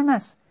anlam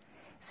içermez.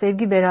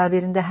 Sevgi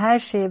beraberinde her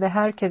şeye ve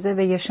herkese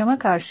ve yaşama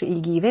karşı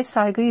ilgiyi ve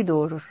saygıyı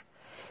doğurur.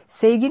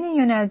 Sevginin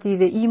yöneldiği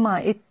ve ima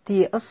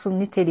ettiği asıl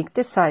nitelik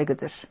de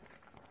saygıdır.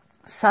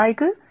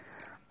 Saygı,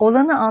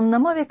 olanı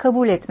anlama ve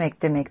kabul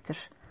etmek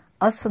demektir.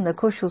 Aslında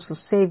koşulsuz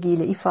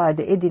sevgiyle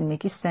ifade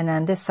edilmek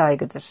istenen de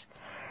saygıdır.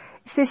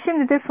 İşte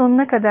şimdi de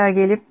sonuna kadar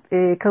gelip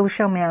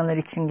kavuşamayanlar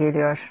için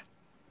geliyor.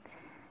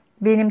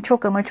 Benim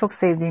çok ama çok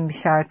sevdiğim bir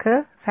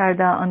şarkı,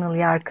 Ferda Anıl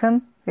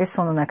Yarkın ve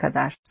Sonuna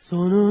Kadar.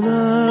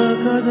 Sonuna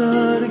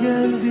kadar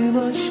geldim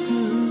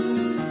aşkım,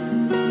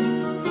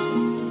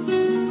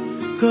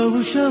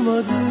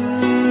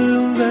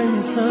 kavuşamadım ben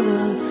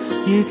sana,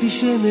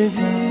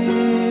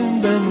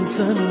 yetişemedim ben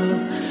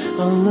sana,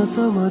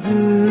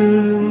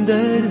 anlatamadım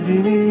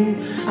derdimi,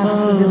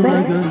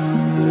 ağla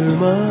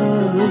gönlüm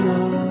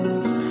ağla.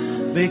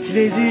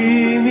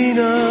 Bekledim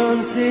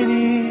inan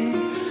seni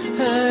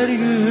her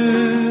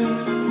gün,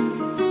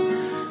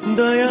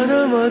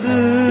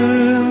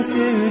 dayanamadım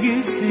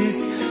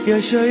sevgisiz,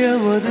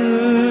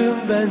 yaşayamadım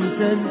ben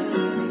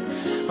sensiz,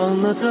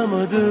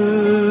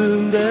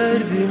 anlatamadım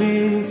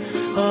derdimi,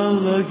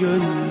 ağla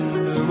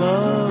gönlüm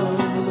ağla.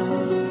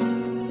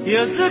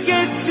 Yazık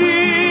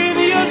ettin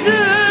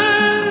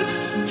yazık,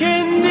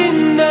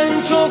 kendinden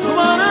çok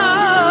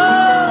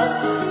bana,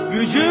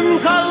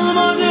 gücüm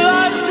kalmadı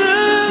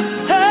artık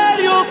her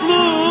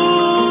yokluğunda.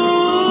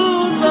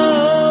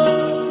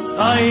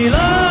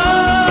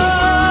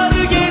 Aylar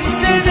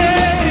geçse de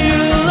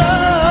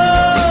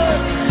yıllar,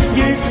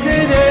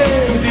 geçse de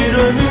bir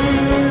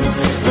ömür,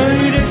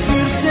 öyle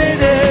sürse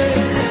de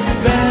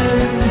ben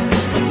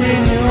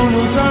seni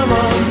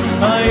unutamam.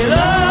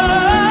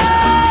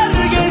 Aylar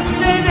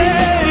geçse de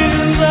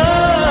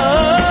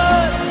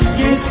yıllar,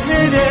 geçse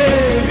de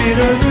bir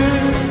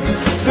ömür,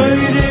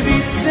 böyle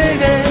bitse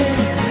de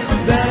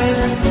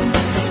ben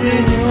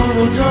seni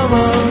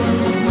unutamam.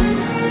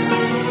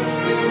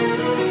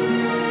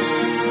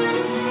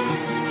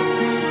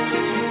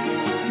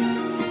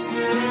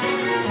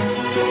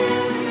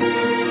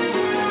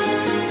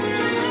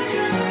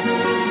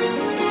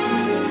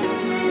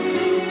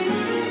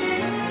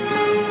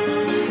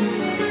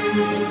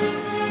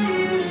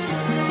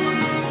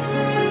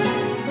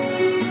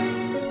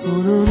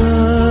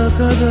 Sonuna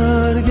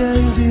kadar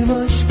geldim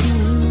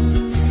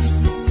aşkım,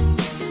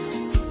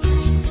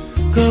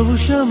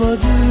 kavuşamadım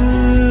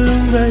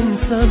ben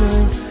sana,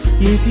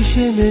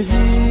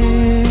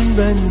 yetişemedim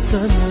ben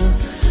sana,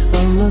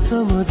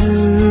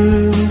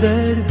 anlatamadım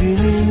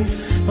derdini,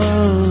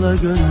 ağla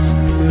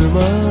gönlüm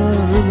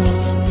ağla.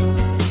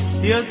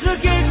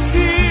 Yazık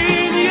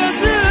ettin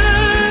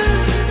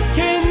yazık,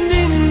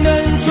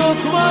 kendinden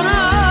çok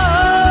bana,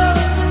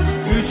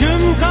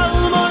 gücüm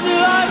kalmadı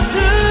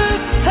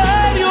artık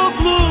her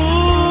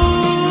yokluğunda.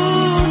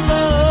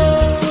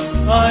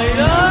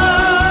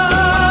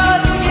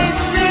 Aylar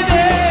geçse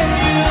de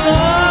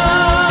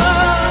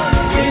yıllar,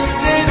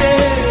 geçse de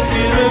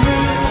bir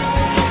ömür,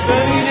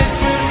 böyle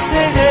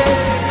sürse de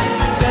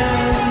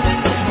ben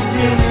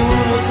seni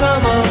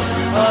unutamam.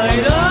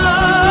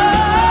 Aylar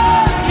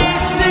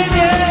geçse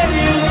de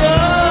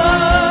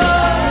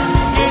yıllar,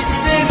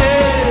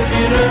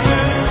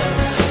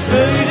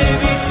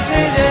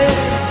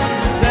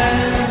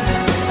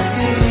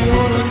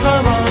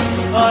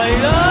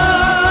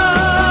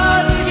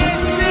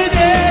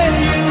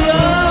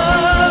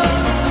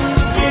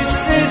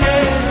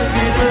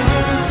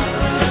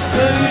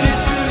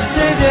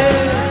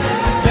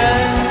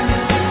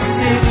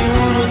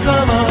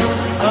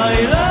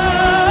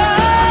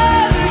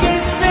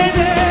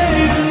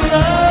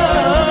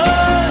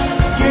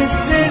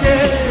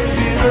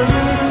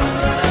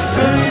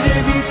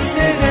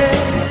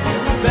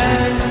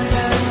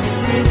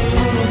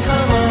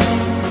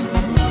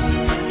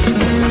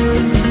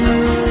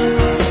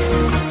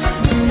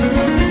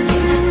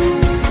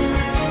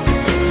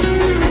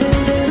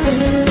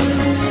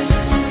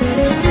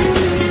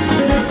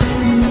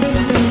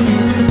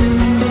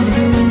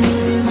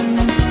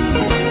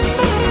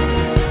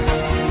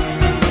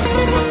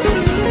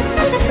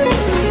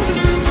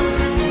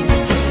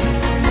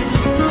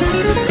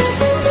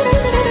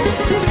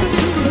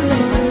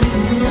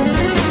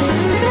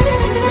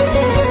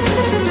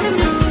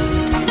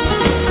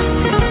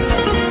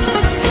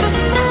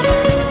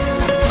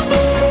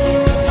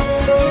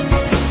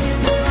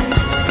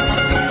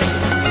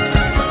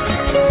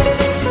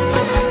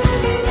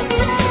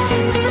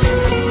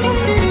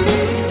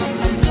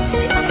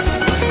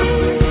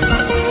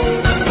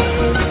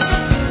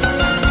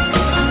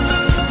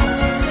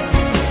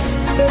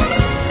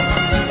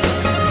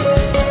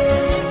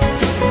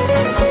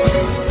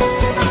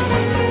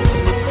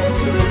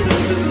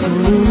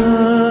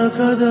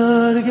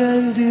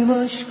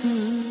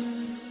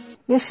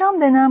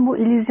 Yaşam denen bu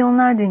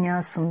illüzyonlar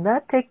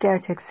dünyasında tek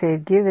gerçek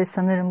sevgi ve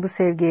sanırım bu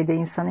sevgiye de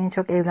insan en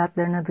çok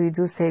evlatlarına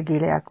duyduğu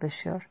sevgiyle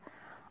yaklaşıyor.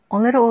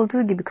 Onları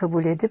olduğu gibi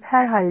kabul edip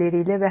her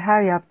halleriyle ve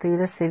her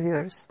yaptığıyla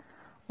seviyoruz.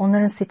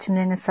 Onların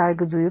seçimlerine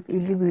saygı duyup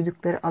ilgi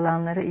duydukları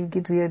alanlara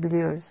ilgi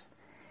duyabiliyoruz.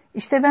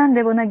 İşte ben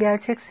de bana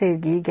gerçek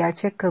sevgiyi,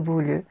 gerçek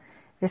kabulü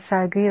ve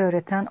saygıyı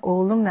öğreten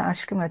oğlum ve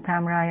aşkım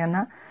ötem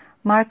Ryan'a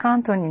Mark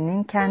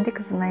Anthony'nin kendi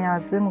kızına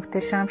yazdığı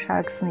muhteşem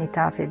şarkısını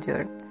ithaf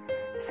ediyorum.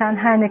 Sen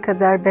her ne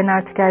kadar ben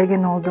artık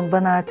ergen oldum,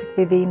 bana artık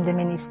bebeğim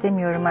demeni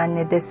istemiyorum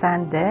anne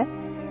desen de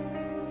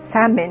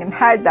sen benim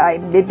her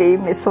daim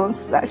bebeğim ve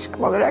sonsuz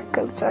aşkım olarak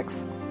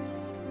kalacaksın.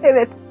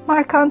 Evet,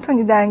 Mark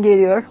Anthony'den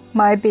geliyor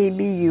My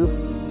Baby You.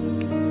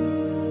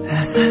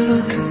 As I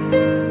look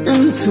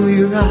into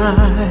your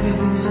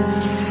eyes,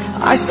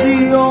 I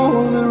see all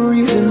the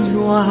reasons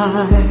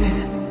why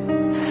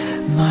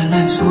my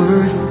life's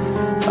worth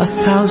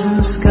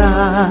 1,000 skies.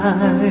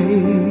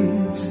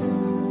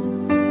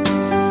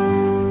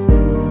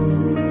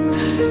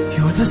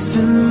 You're the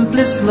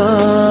simplest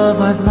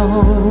love I've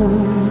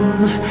known,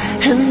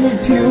 and the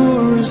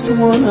purest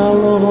one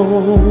I'll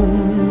own.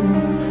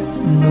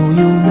 No,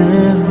 you'll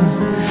never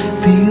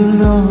be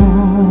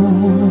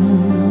alone.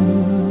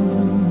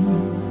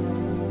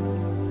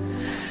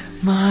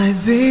 My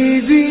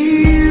baby,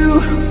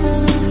 you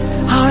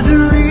are the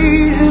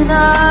reason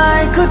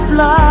I could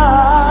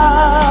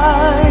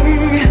fly,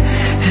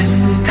 and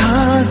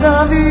because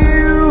of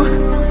you,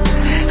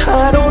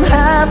 I don't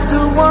have to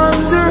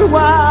wonder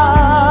why.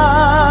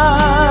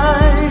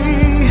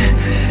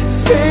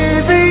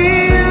 Baby,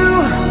 you,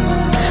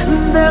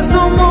 there's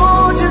no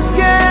more just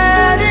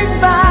getting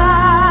by.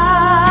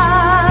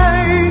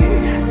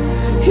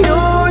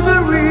 You're the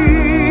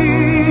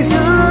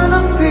reason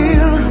I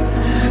feel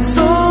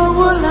so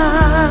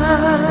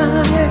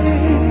alive.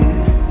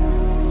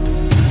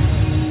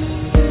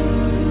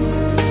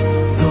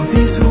 Though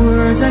these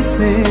words I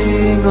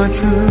sing are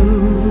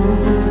true,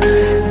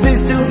 they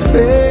still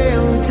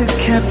fail to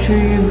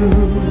capture you,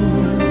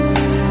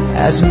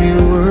 as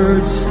mere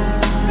words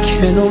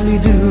can only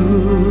do.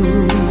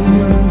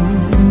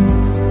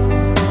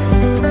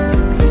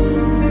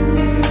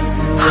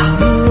 How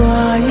do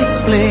I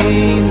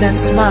explain that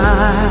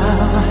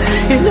smile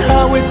and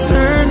how it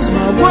turns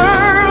my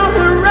world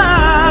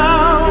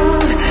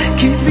around,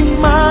 keeping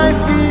my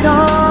feet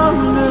on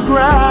the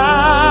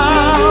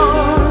ground?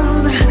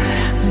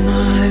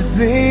 My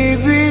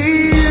baby,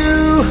 you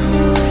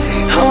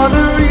are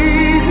the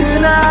reason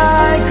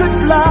I could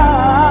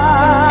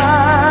fly,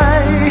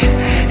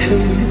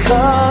 and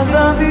because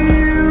of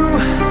you,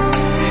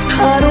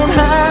 I don't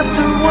have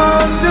to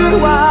wonder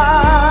why.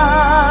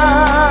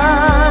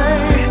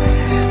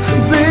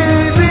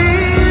 Baby,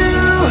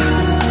 you,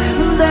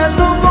 there's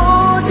no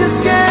more just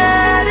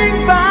getting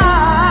by.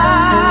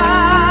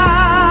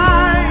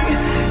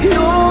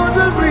 You're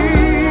the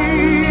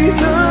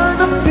reason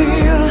I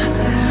feel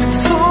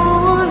so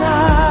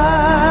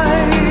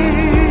alive.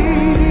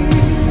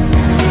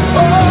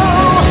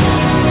 Oh,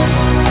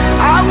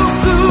 I will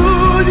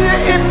soothe you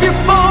if you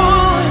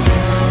fall.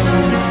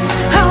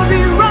 I'll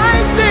be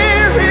right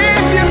there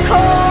if you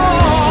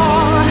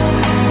call.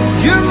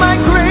 You're my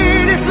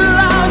greatest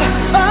love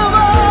of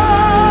all.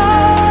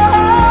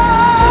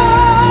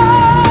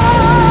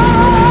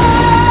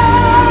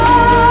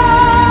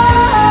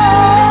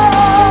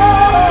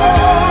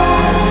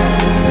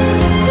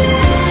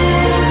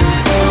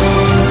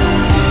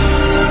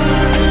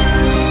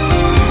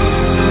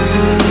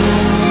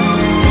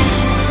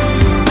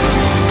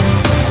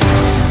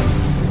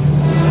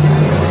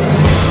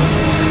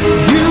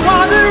 You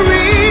are the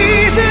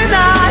reason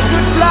I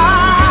could fly,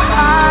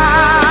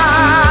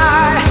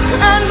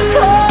 and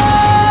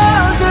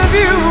because of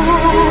you,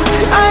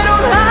 I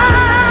don't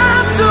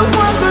have to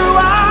wonder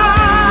why.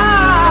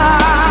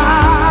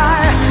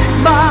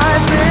 My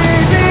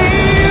baby,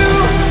 you,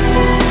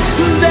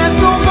 there's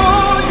no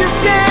more just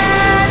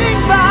getting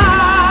by,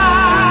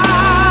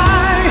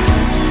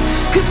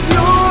 'cause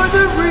you're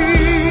the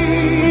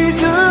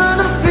reason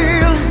I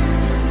feel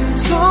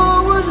so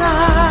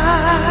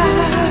alive.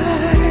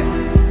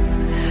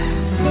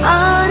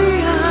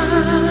 Ariana,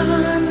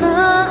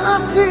 I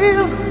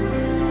feel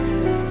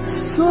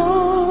so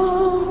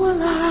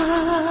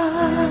alive.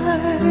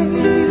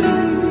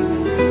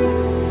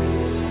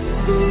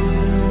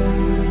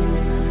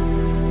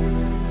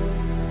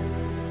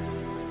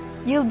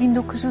 Yıl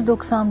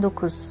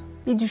 1999.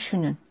 Bir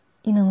düşünün.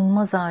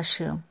 İnanılmaz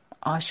aşığım.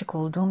 Aşık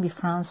olduğum bir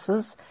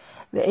Fransız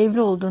ve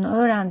evli olduğunu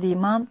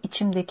öğrendiğim an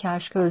içimdeki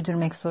aşkı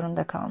öldürmek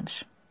zorunda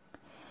kalmış.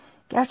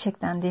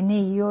 Gerçekten de ne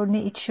yiyor,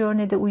 ne içiyor,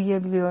 ne de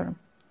uyuyabiliyorum.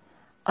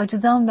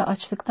 Acıdan ve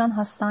açlıktan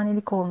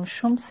hastanelik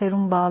olmuşum,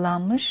 serum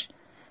bağlanmış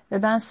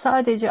ve ben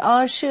sadece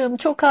aşığım,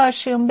 çok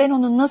aşığım, ben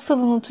onu nasıl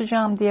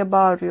unutacağım diye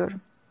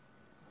bağırıyorum.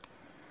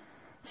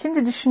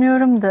 Şimdi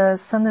düşünüyorum da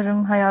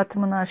sanırım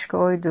hayatımın aşkı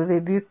oydu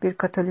ve büyük bir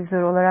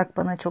katalizör olarak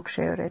bana çok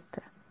şey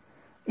öğretti.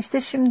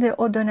 İşte şimdi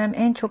o dönem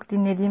en çok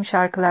dinlediğim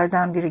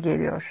şarkılardan biri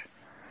geliyor.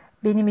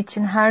 Benim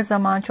için her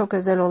zaman çok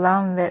özel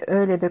olan ve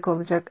öyle de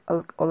olacak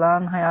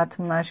olan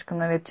hayatımın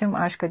aşkına ve tüm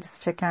aşk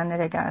acısı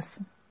çekenlere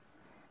gelsin.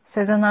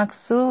 Sezen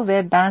Aksu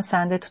ve Ben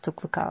Sende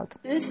Tutuklu Kaldım.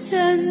 Ve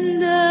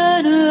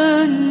senden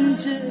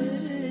öncesi,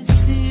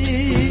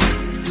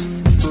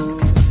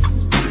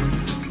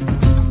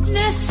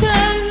 ne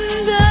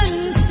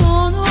senden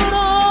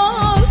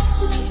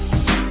sonrası,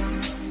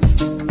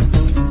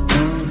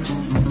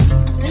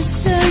 ne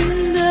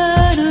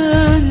senden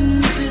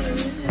öncesi,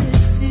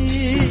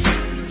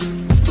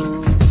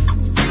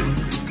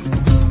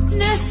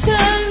 ne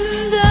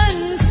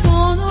senden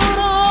sonrası.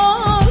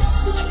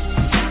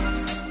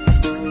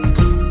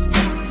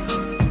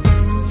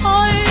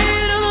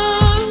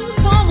 Ayrılık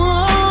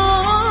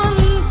aman,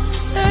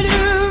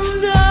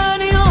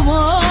 ölümden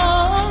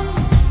yaman,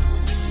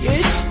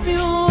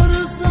 geçmiyor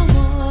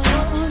zaman,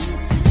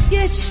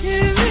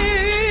 geçmiyor.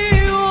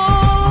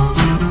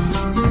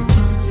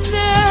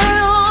 Ne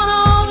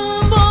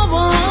anam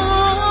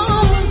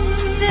babam,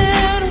 ne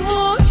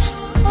hoş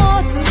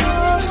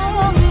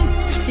hatıram,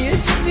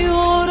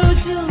 yetmiyor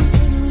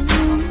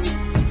canım,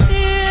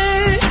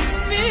 yetmiyor.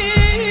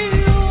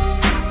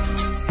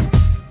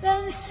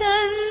 Ben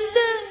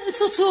sende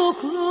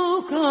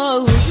tutuklu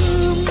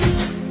kaldım,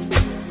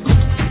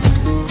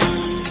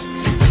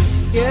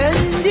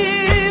 kendi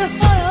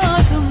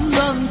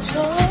hayatımdan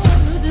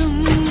çaldım.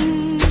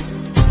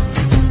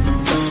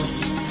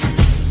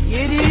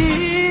 Yedi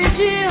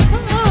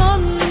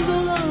cihan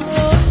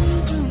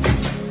dolandım,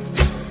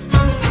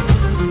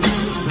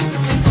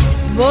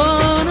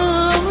 bana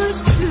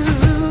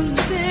mısın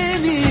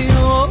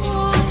demiyor.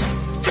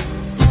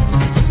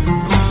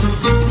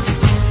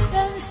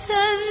 Ben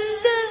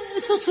sende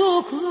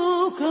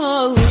tutuklu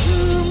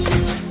kaldım,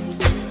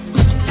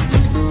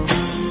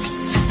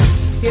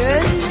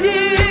 kendi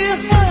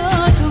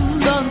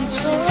hayatımdan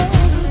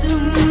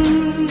çaldım.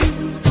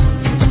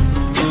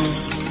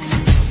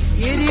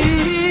 Yedi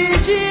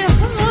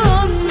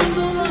cihan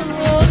dolandım,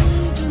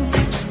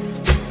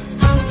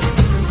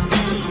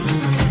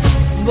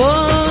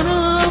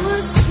 bana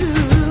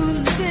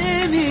mısın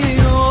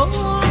demiyor.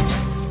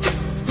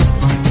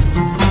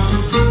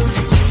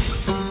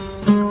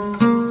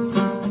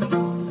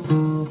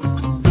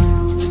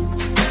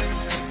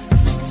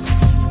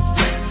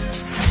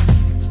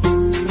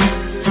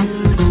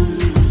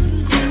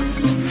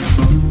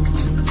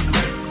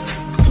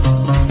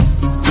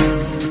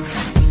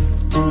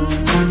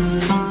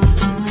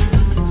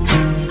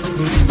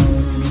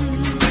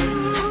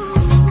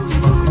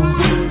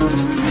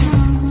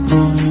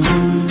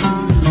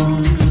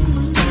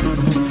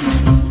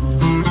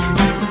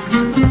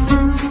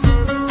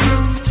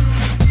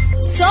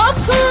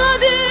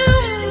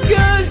 Sakladım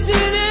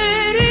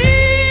gözlerimi,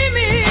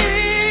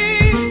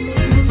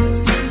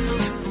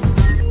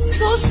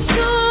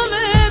 sustum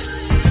hep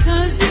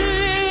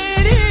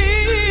sözlerimi.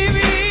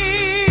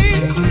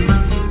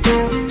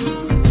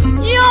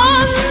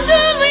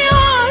 Yandım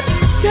yar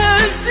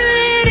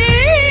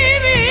gözlerimi,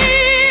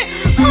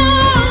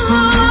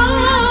 ah,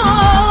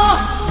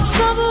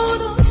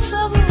 sabır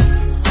sabır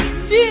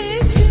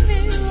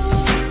bitmiyor.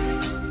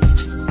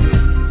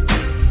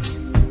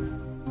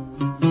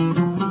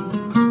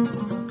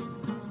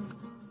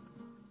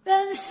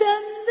 Ben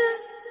sende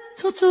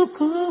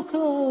tutuklu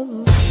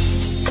kaldım,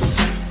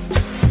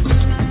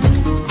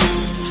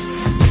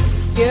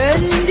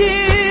 kendi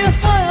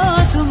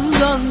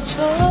hayatımdan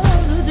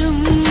çaldım.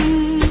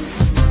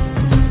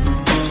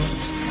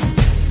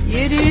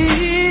 Yedi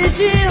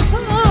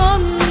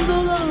cihan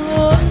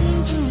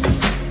dolandım,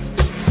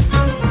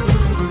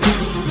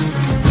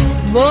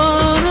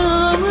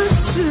 bana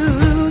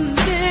mısın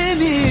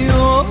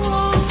demiyor.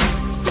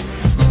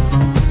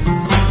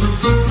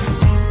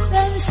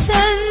 Ben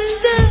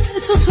sende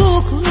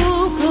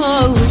tutuklu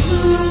kaldım,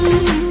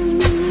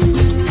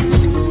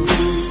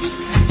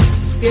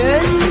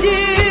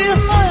 kendi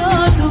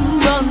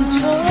hayatımdan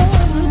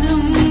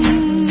çaldım.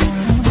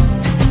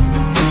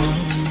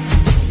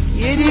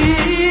 Yedi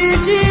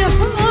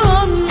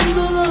cihan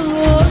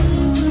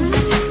dolandım,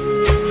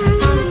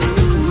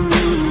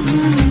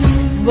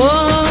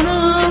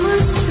 bana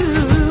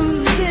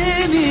mısın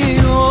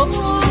demiyor.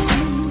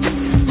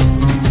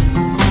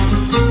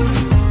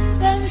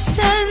 Ben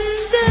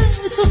sende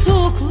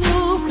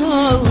tutuklu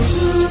kaldım,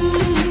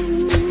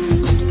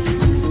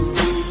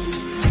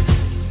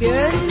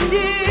 kendi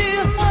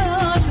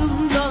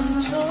hayatımdan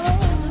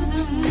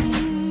çaldım.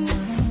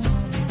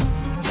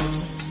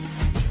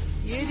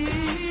 Yedi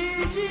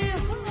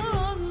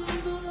cihan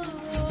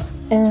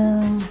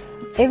dolandım.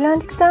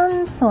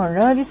 Evlendikten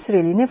sonra bir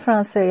süreliğine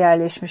Fransa'ya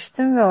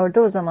yerleşmiştim ve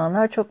orada o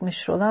zamanlar çok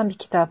meşhur olan bir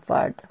kitap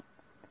vardı.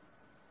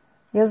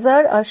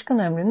 Yazar aşkın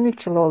ömrünün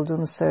 3 yıl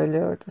olduğunu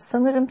söylüyordu.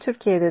 Sanırım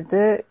Türkiye'de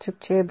de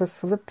Türkçe'ye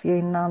basılıp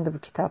yayınlandı bu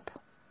kitap.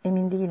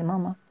 Emin değilim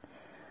ama.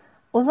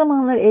 O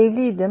zamanlar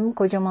evliydim,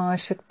 kocama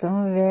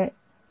aşıktım ve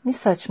ne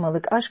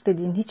saçmalık, aşk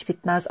dediğin hiç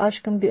bitmez,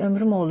 aşkın bir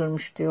ömrü mü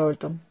olurmuş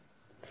diyordum.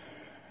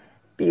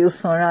 Bir yıl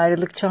sonra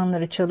ayrılık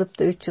çanları çalıp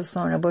da 3 yıl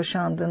sonra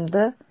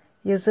boşandığımda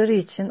yazarı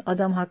için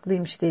adam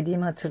haklıymış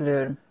dediğimi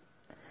hatırlıyorum.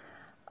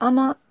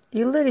 Ama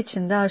Yıllar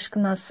içinde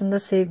aşkın aslında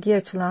sevgiye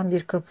açılan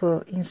bir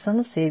kapı,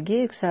 insanı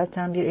sevgiye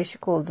yükselten bir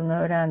eşik olduğunu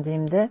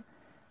öğrendiğimde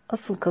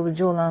asıl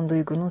kalıcı olan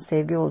duygunun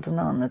sevgi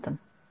olduğunu anladım.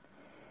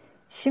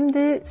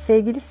 Şimdi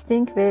sevgili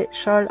Sting ve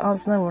Charles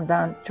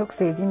Aznavour'dan çok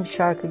sevdiğim bir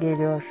şarkı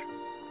geliyor.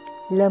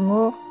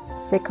 L'amour,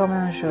 c'est comme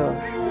un jour.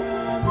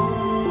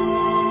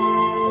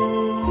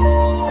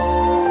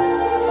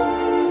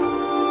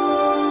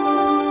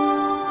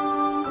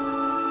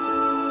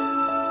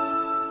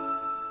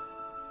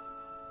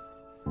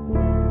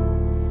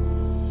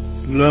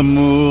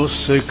 L'amour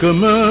c'est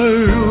comme un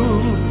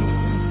jour,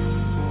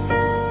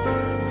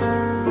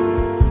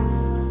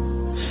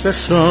 ça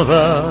s'en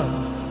va,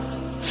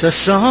 ça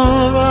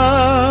s'en va.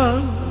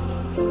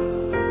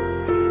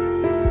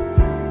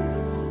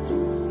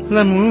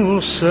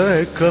 L'amour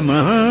c'est comme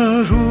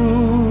un jour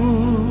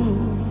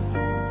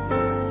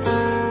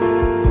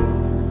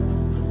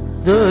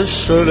de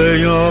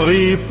soleil en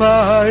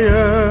ripaille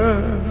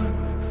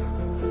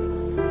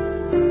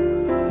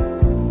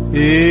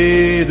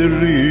et de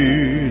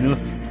lune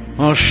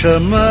en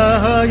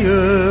chamaille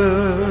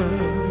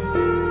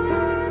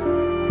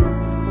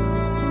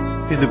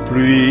et de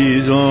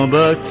pluie en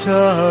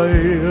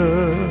bataille.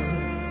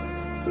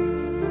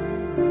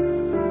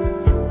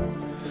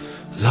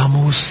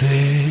 L'amour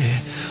c'est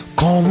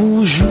comme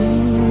un jour,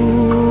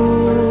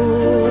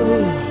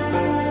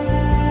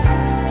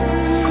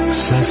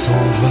 ça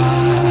s'en va,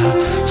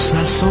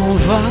 ça s'en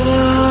va.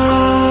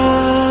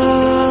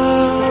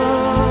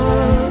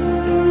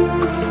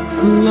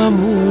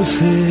 L'amour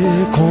c'est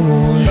comme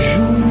un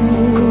jour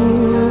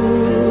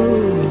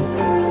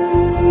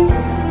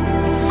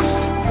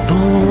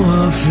dans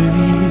un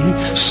fini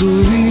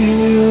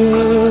sourire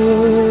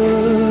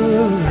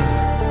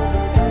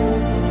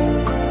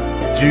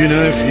d'une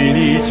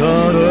infinie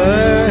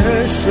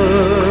tendresse,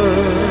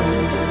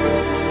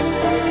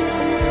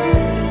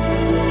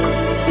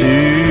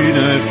 d'une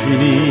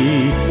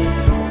infinie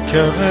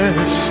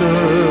caresse.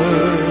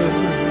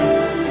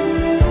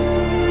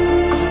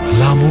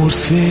 L'amour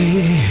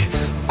c'est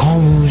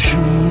comme un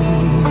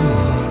jour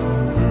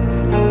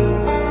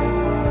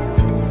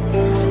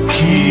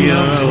qui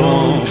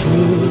invente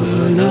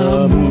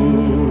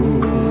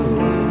l'amour.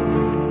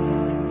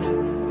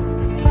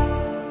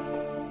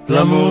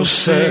 L'amour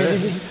c'est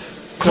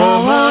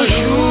comme un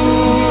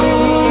jour,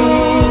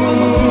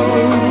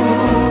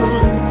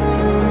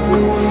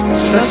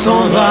 ça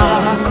s'en va,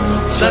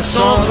 ça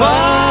s'en va.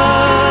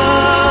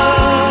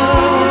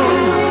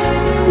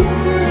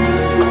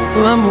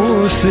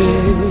 L'amour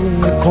c'est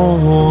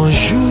comme un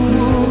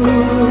jour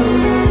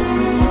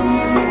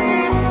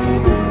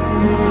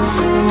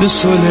de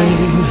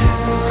soleil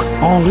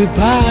en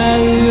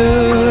ripaille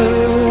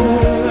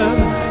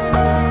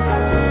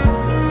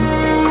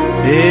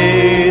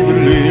et de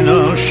lune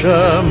en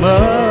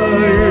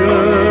chamaille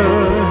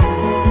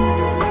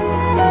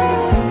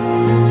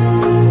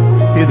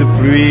et de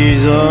pluie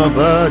en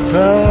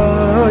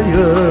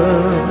bataille.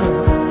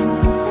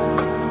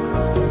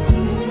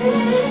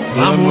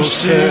 L'amour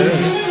c'est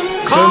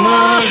comme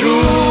un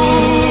jour,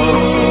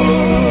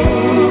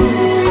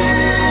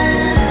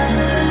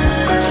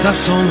 ça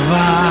s'en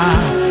va,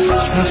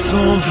 ça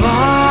s'en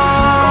va.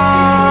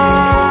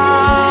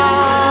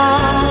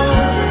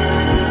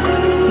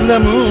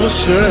 L'amour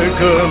c'est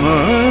comme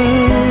un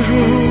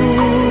jour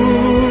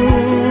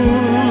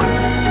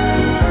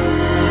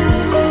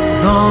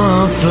dans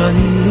un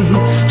fani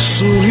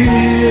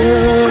sourire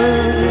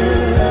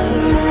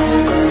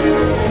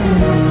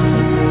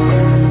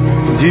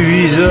du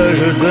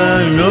visage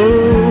d'un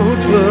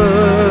autre,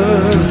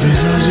 du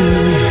visage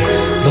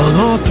d'un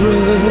autre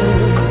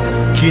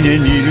qui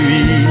n'est ni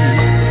lui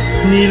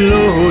ni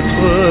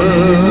l'autre,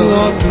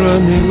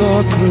 ni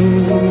l'autre.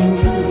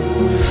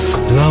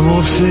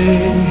 L'amour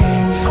c'est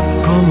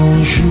comme un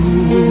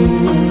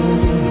jour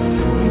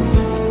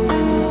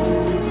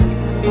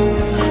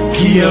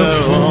qui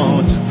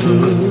invente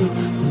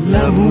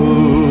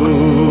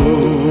l'amour.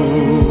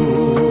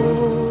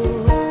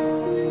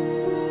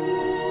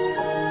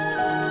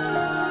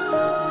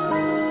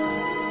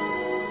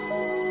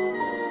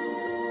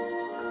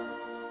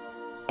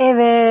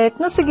 Evet,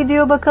 nasıl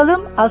gidiyor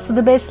bakalım? Aslı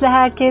the Best'le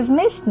herkes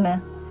mest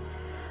mi?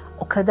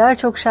 O kadar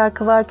çok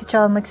şarkı var ki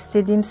çalmak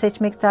istediğim,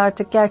 seçmekte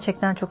artık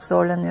gerçekten çok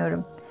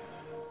zorlanıyorum.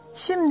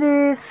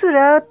 Şimdi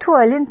sıra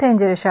Tuval'in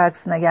Pencere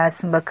şarkısına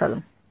gelsin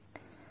bakalım.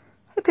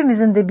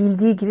 Hepimizin de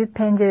bildiği gibi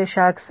Pencere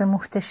şarkısı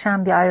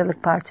muhteşem bir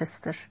ayrılık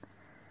parçasıdır.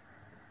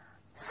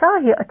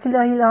 Sahi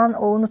Atilla İlhan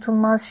o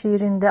unutulmaz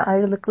şiirinde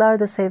ayrılıklar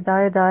da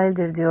sevdaya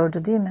dahildir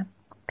diyordu değil mi?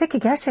 Peki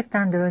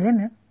gerçekten de öyle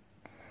mi?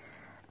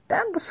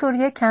 Ben bu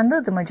soruya kendi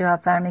adıma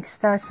cevap vermek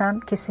istersem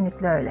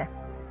kesinlikle öyle.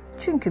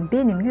 Çünkü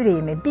benim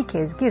yüreğime bir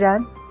kez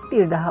giren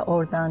bir daha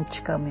oradan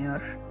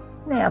çıkamıyor.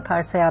 Ne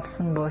yaparsa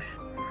yapsın boş.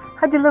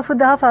 Hadi lafı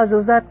daha fazla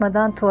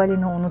uzatmadan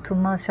Tuval'in o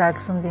unutulmaz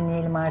şarkısını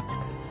dinleyelim artık.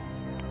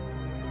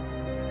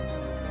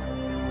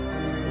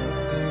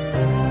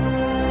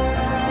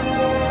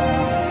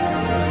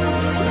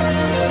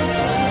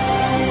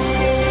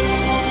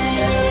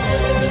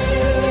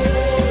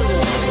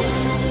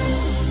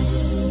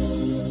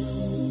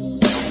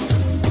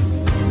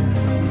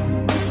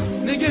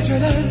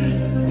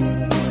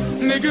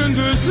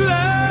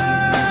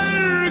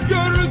 gündüzler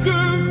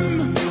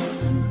gördüm,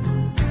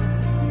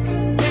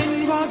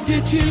 en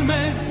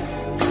vazgeçilmez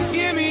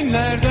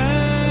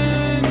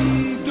yeminlerden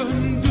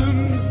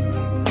döndüm.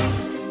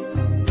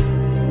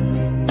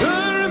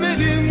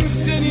 Görmedim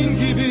senin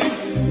gibi,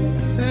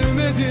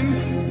 sevmedim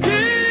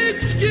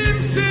hiç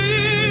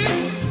kimseyi.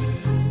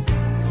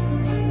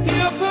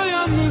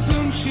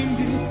 Yapayalnızım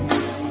şimdi,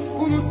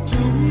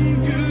 unuttum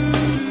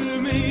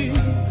gülmeyi.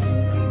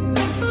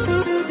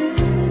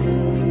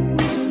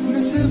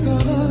 Ne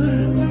sevdalar,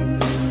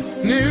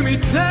 ne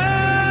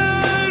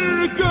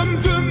ümitler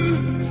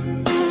gömdüm.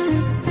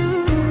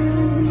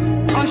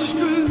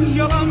 Aşkı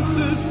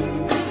yalansız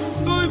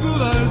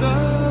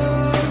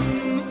duygulardan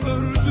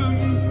ördüm.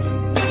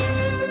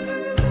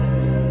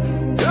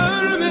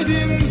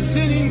 Görmedim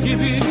senin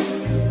gibi,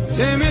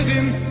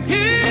 sevmedim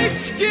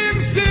hiç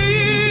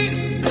kimseyi.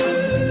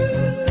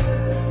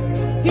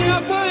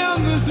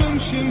 Yapayalnızım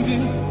şimdi,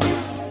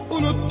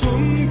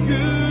 unuttum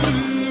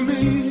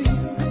gülmeyi.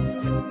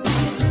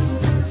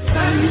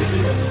 Sen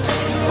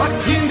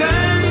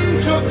vaktinden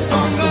çok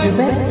sonra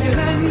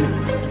gelen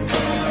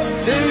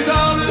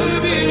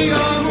sevdalı bir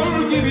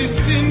yağmur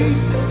gibisin.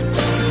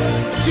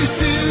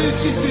 Çisil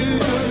çisil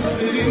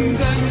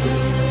gözlerimden.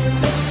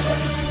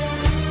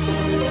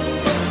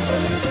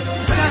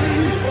 Sen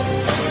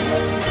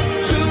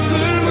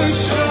çıldırmış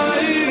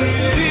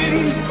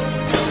şairlerin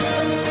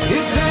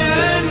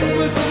titreyen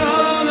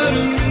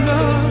mısralarında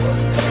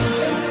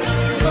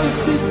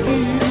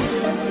bahsettiğim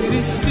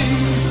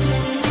birisin.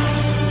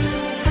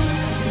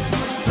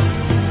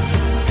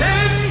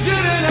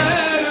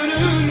 Pencereler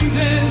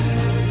önünde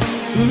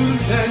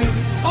dururken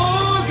o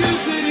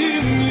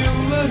güzelim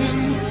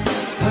yılların,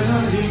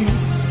 hayalin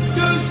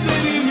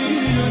gözlerimin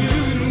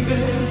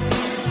önünde.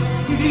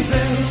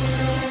 Bize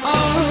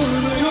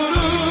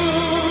ağlıyorum.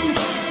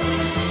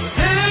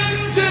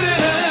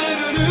 Pencereler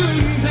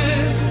önünde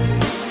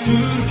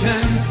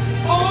dururken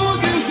o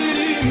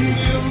güzelim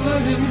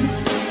yılların,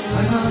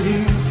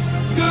 hayalin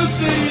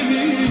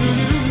gözlerimin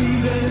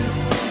önünde.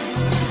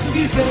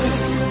 Bize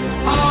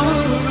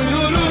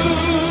ağlıyorum.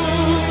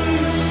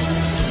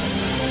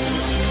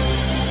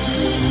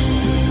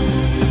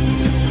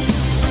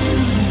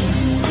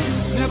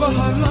 Ne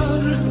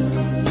baharlar,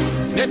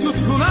 ne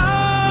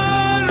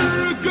tutkular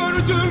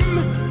gördüm.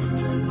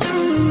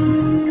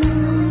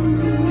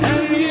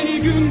 Her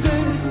yeni günde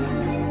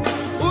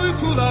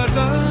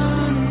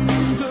uykulardan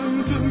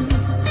döndüm.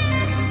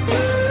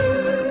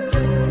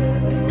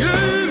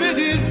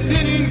 Gülmedi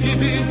senin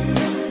gibi,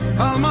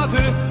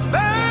 kalmadı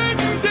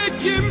bende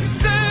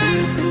kimse.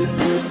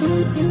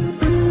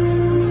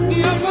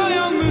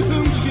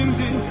 Yapayalnızım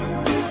şimdi,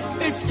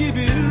 eski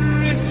bir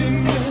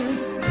resimde.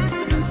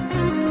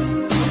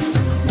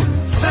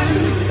 Sen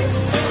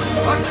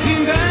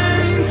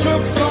vaktinden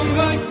çok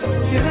sonra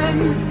gelen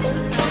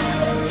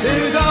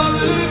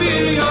sevdalı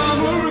bir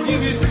yağmur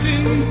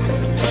gibisin.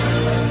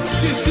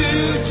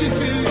 Çisil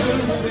çisil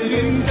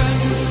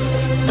gözlerimden.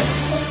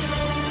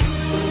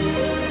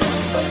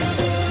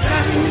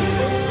 Sen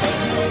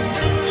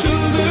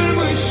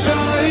çıldırmış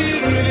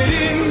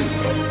şairlerin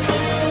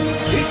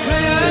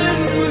titreyen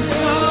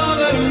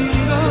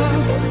mısralarında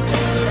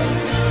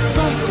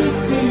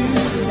bahsettiğim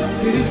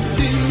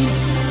birisin.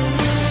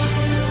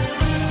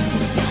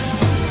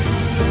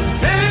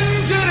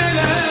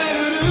 Pencereler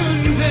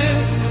önünde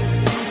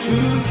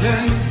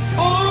dururken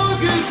o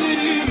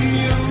güzelim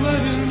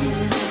yılların,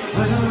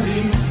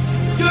 hayalin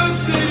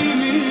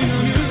gözlerimin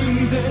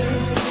önünde.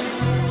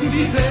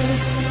 Bize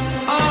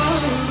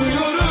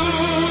ağlıyorum.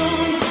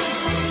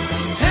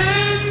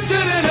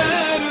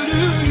 Pencereler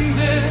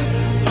önünde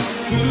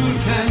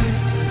dururken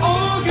o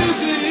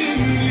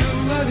güzelim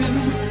yılların,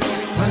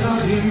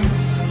 hayalin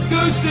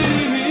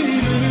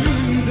gözlerimin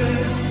önünde.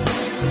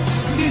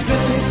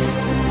 Bize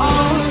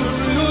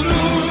ağlıyorum.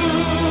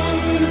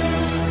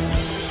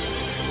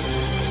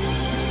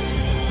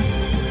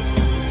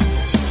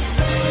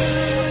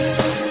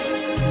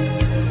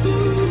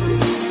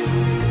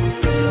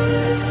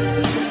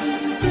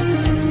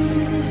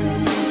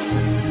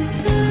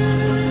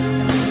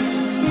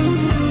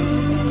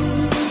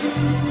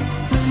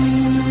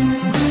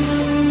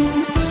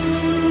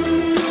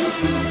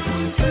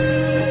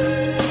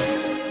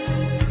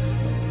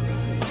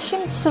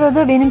 Şimdi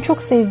sırada benim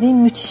çok sevdiğim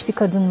müthiş bir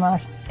kadın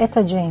var.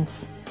 Etta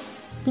James.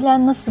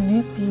 Bilen nasıl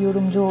büyük bir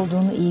yorumcu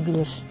olduğunu iyi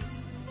bilir.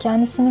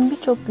 Kendisinin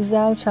birçok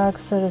güzel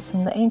şarkısı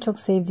arasında en çok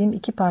sevdiğim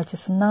iki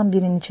parçasından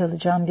birini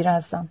çalacağım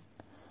birazdan.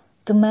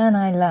 The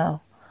Man I Love.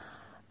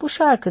 Bu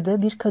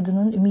şarkıda bir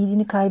kadının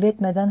ümidini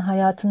kaybetmeden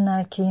hayatının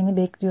erkeğini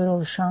bekliyor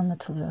oluşu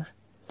anlatılıyor.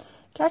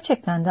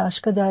 Gerçekten de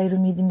aşka dair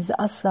ümidimizi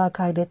asla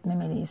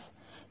kaybetmemeliyiz.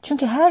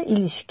 Çünkü her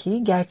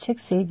ilişki gerçek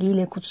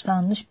sevgiyle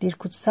kutsanmış bir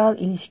kutsal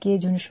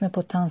ilişkiye dönüşme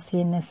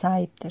potansiyeline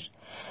sahiptir.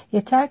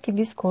 Yeter ki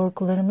biz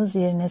korkularımız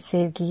yerine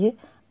sevgiyi,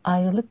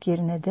 ayrılık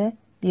yerine de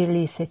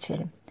birliği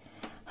seçelim.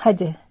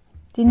 Hadi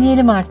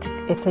dinleyelim artık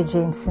Etta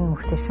James'in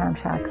muhteşem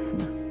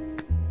şarkısını.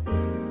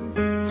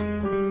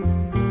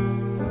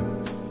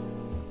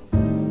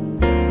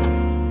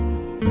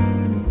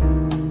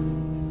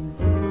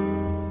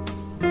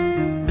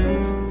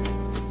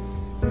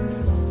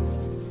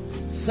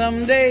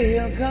 Someday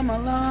he'll come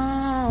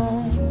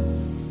along,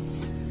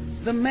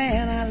 the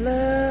man I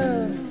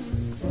love,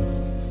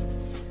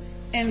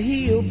 and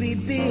he'll be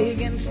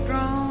big and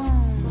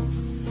strong,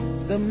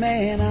 the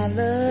man I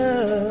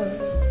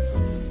love.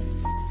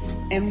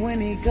 And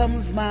when he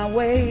comes my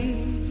way,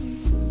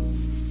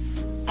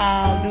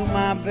 I'll do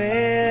my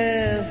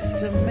best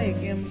to make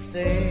him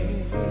stay.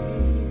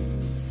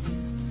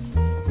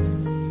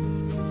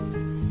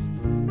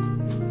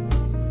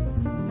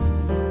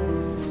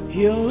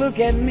 He'll look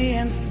at me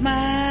and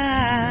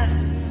smile,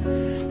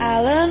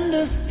 I'll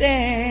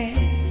understand.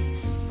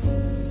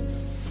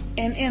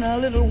 And in a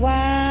little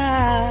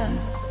while,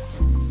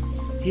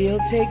 he'll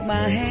take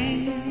my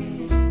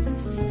hand.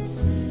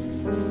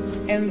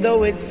 And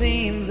though it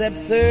seems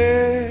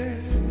absurd,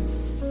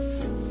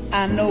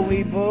 I know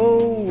we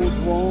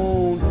both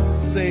won't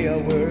say a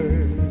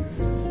word.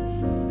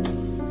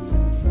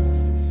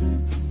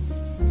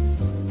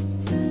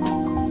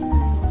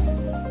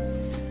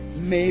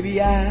 Maybe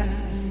I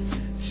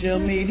shall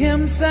meet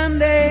him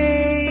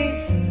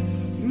Sunday,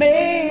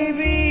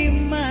 maybe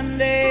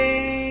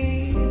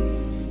Monday,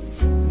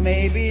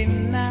 maybe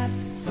not.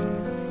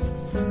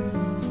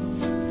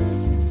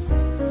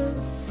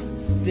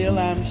 Still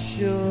I'm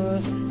sure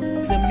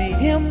to meet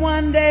him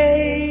one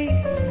day.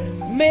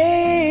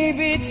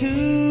 Maybe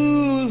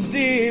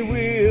Tuesday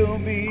will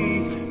be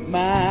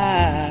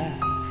my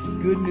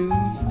good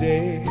news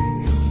day.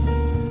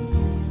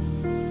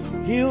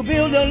 He'll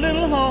build a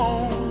little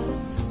home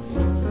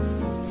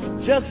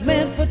just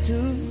meant for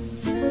two,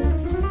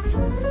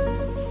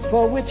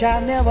 for which I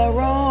never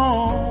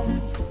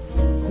roam.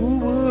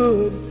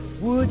 Who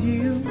would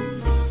you?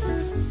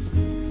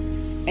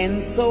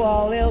 And so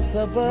all else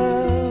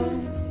above,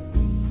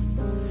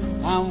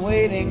 I'm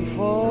waiting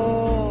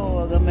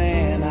for the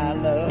man I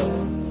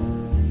love.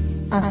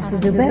 After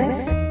the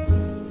best.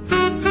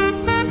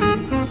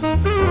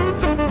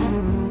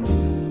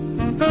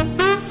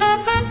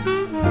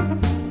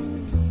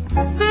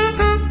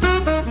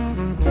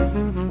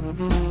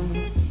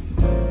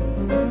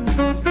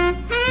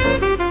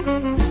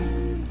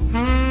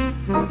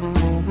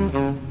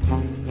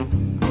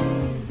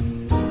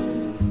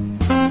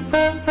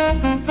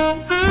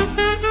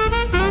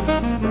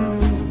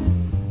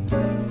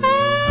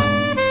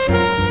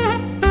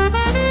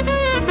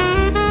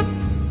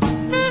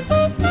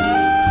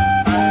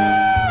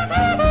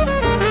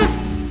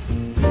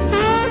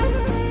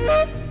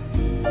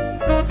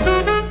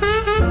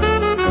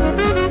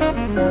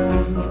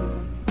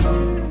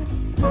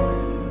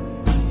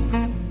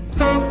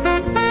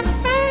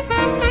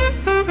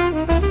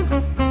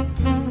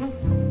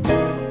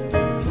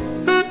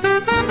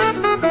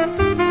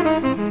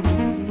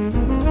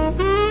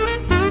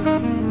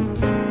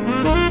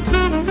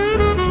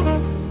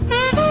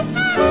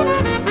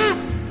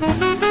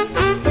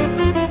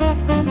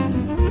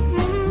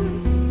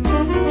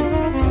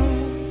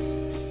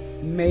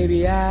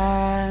 Maybe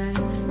I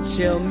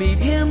shall meet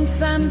him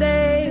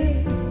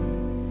Sunday,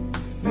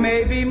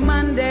 maybe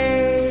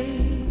Monday,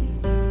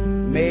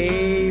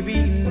 maybe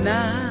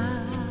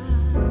not.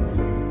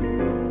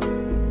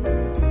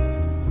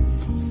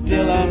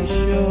 Still I'm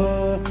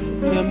sure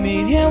to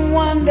meet him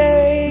one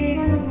day.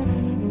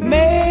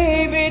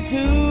 Maybe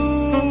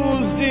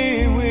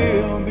Tuesday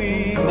will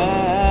be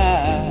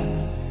my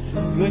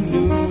good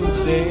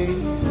news day.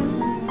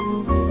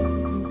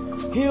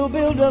 He'll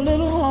build a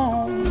little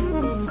home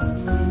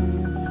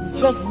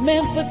just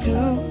meant for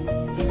two,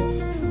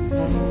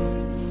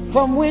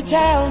 from which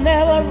I'll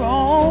never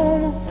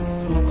roam.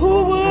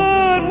 Who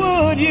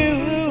would you?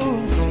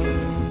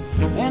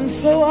 And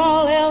so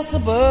all else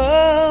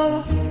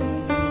above,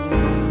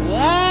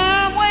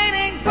 I'm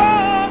waiting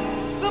for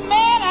the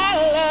man I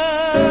love.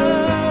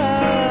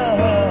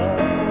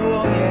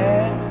 Oh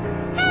yeah,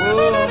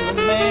 oh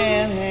the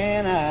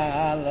man I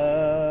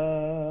love.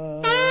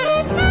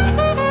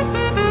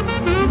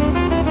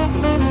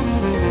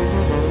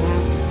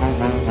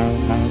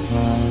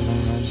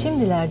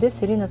 Şimdilerde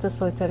Selin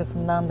Atasoy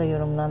tarafından da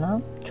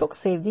yorumlanan çok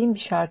sevdiğim bir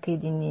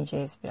şarkıyı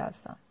dinleyeceğiz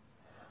birazdan.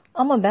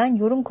 Ama ben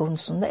yorum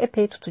konusunda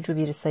epey tutucu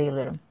biri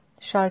sayılırım.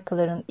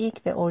 Şarkıların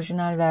ilk ve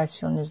orijinal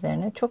versiyonu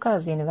üzerine çok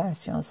az yeni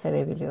versiyon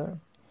sevebiliyorum.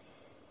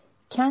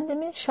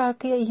 Kendimi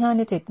şarkıya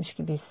ihanet etmiş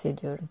gibi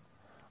hissediyorum.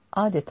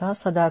 Adeta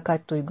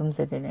sadakat duygum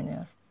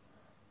zedeleniyor.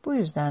 Bu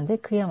yüzden de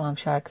Kıyamam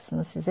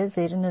şarkısını size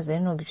Zerrin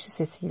Özer'in o güçlü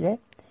sesiyle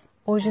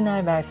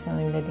orijinal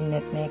versiyonuyla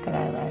dinletmeye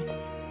karar verdim.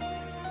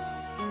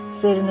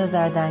 Zerrin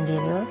Özer'den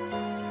geliyor,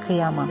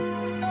 Kıyamam.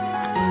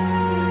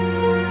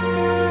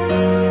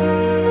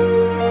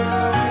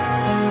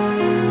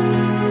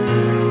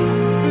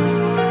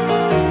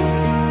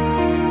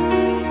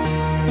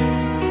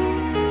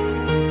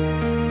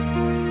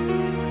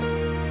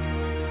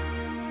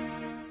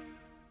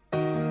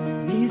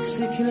 Ne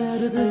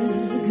yükseklerde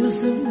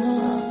gözüm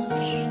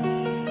var,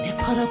 ne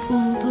para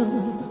pulda,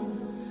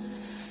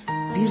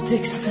 bir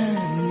tek sen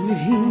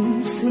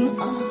mühimsin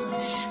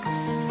aşk.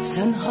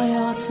 Sen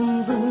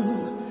hayatımda,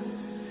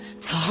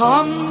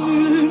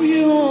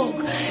 tahammülüm yok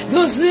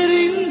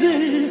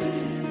gözlerinde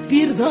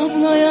bir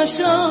damla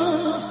yaşa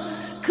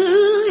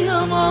kız.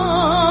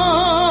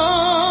 kıyamam.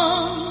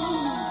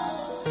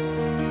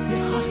 Ne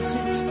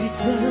hasret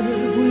biter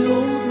bu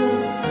yolda,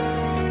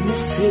 ne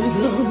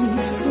sevdam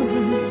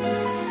sana.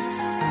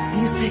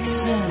 Bir tek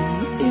sen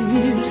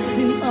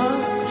emirsin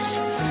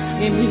aşk,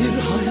 emir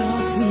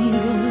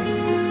hayatımda.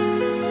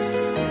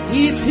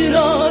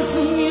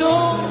 İtirazım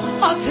yok,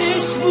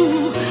 ateş bu,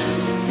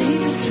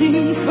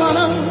 değmesin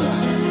sana,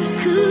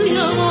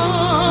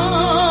 kıyamam.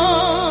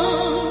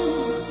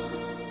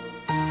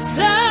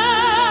 Sen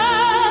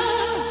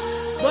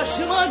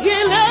başıma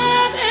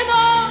gelen en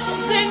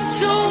az en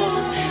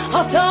çok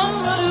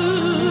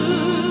hataları.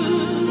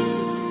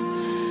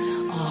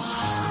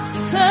 Ah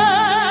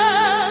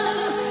sen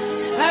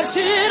her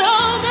şeye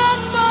rağmen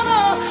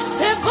bana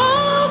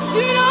sevap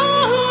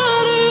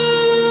günahları.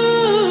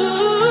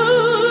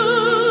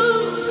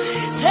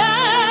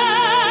 Sen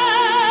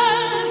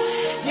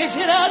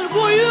geceler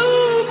boyu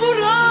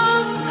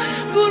buram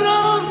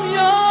buram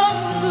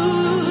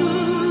yandım.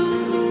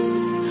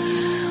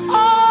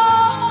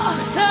 Ah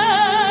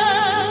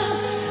sen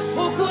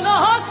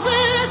kokuna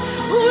hasret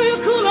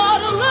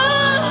uykularla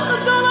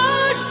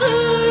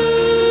dolaştın.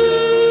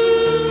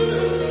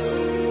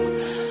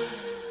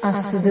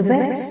 Aslı the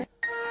Best.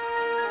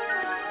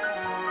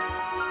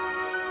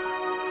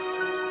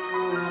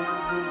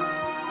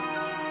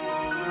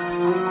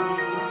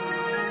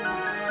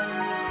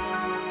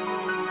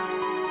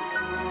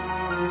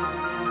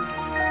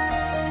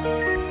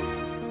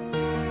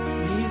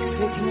 Ne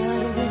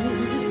yükseklerde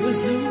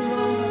gözüm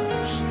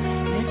var,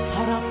 ne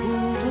para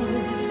pulda.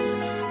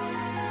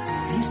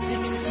 Bir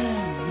tek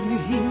sen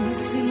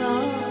mühimsin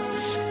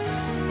aşk,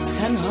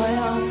 sen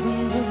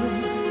hayatımda.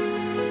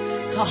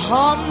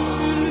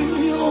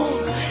 Tahammülüm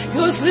yok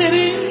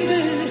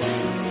gözlerimde,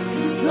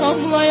 bir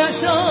damla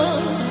yaşa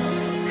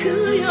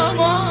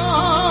kıyamam.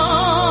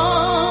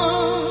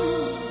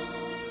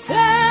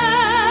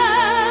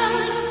 Sen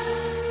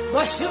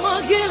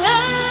başıma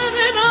gelen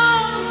en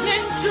az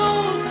en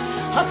çok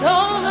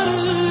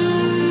hataları.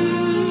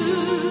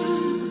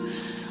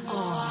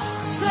 Ah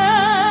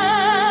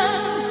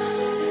sen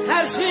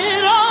her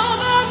şeye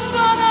rağmen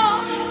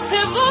bana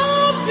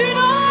sevap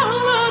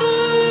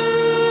günahları.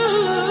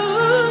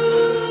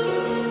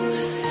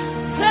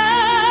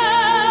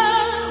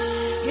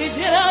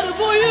 Geceler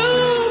boyu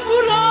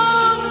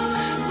buram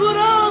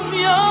buram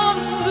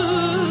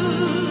yandım.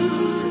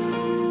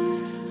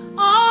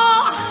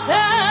 Ah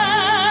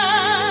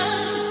sen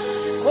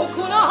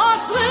kokuna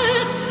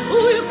hasret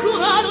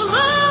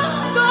uykularla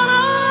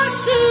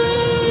dolaştın.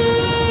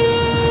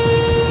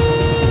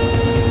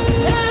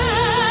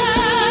 Sen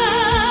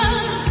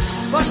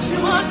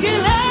başıma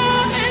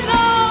gelen en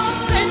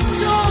az en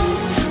çok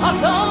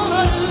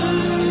hataları.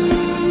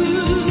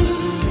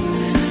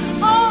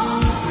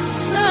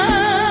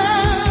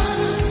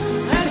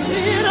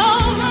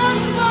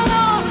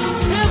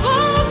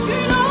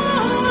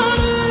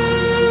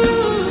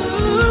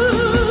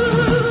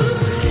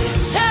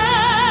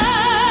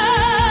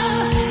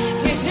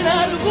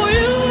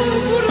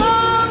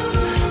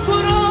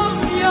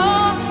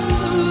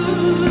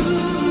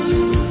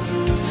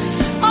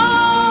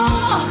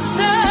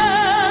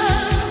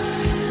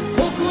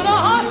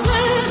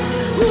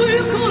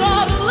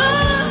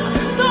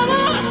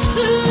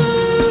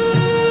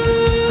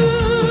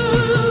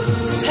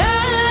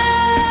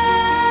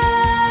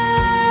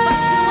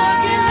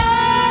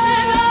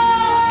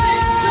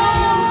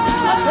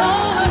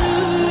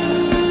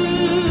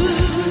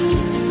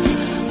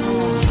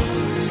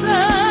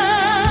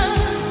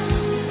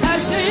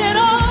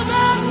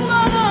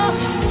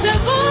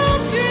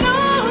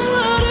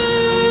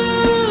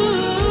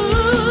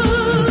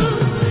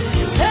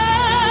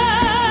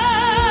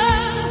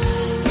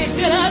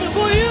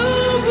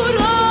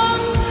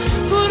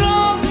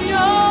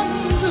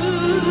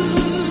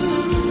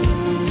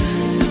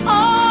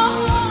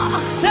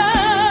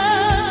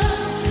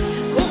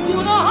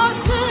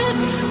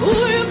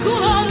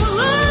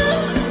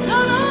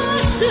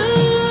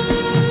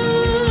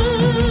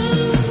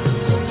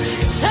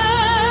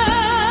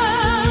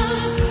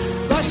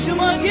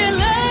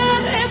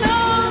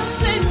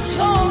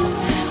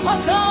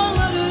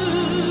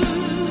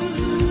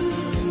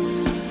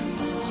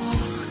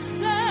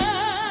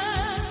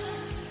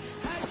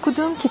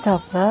 Okuduğum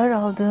kitaplar,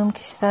 aldığım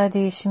kişisel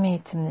değişim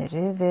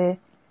eğitimleri ve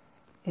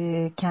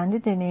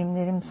kendi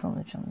deneyimlerim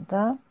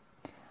sonucunda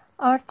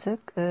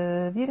artık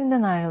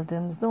birinden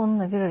ayrıldığımızda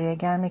onunla bir araya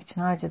gelmek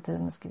için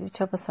harcadığımız gibi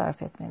çaba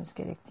sarf etmemiz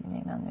gerektiğine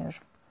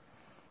inanıyorum.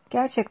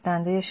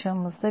 Gerçekten de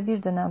yaşamımızda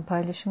bir dönem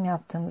paylaşım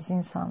yaptığımız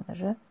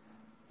insanları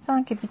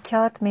sanki bir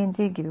kağıt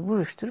mendil gibi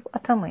buruşturup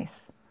atamayız.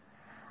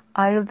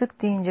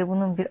 Ayrıldık deyince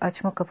bunun bir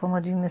açma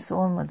kapama düğmesi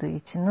olmadığı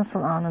için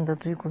nasıl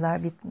anında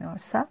duygular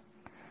bitmiyorsa,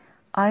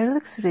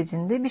 ayrılık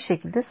sürecinde bir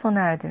şekilde sona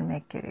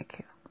erdirmek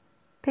gerekiyor.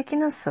 Peki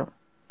nasıl?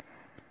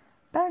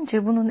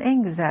 Bence bunun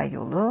en güzel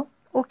yolu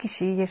o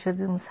kişiyi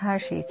yaşadığımız her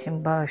şey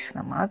için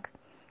bağışlamak,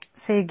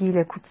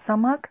 sevgiyle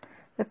kutsamak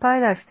ve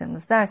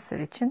paylaştığımız dersler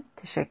için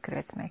teşekkür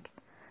etmek.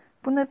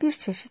 Buna bir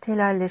çeşit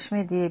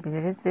helalleşme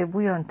diyebiliriz ve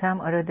bu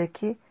yöntem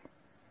aradaki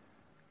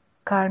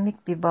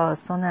karmik bir bağı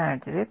sona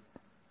erdirip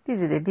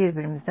bizi de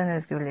birbirimizden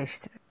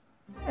özgürleştirin.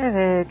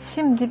 Evet,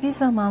 şimdi bir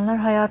zamanlar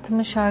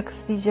hayatımın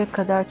şarkısı diyecek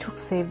kadar çok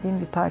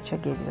sevdiğim bir parça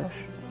geliyor.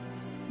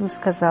 Luz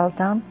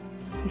Casal'dan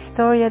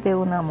Historia de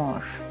un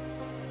Amor.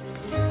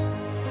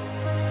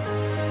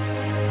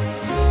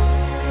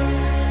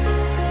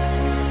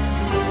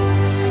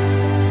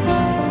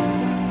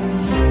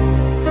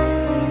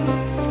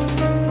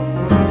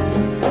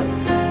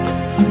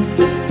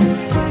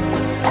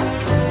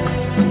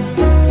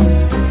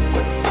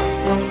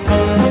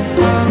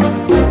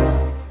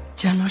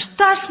 Ya no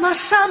estás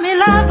más a mi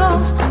lado,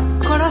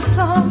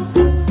 corazón.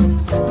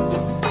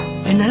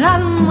 En el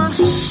alma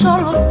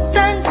solo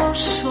tengo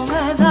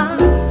soledad.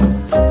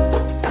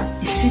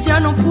 Y si ya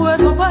no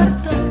puedo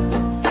verte,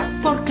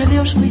 porque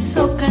Dios me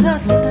hizo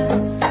quererte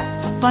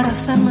para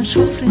hacerme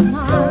sufrir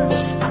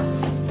más.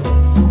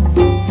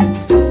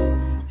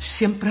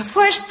 Siempre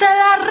fuiste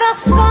la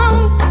razón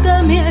de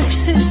mi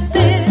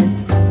existir.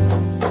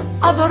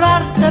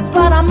 Adorarte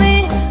para mí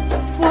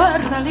fue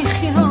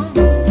religión.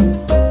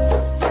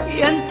 Y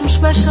en tus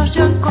besos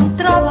yo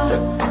encontraba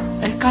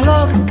el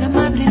calor que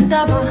me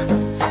brindaba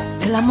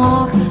el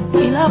amor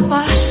y la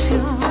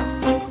pasión.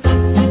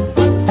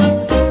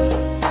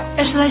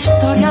 Es la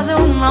historia de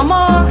un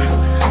amor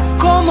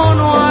como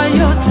no hay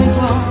otro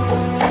igual,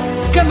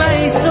 que me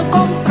hizo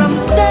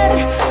comprender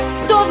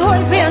todo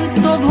el bien,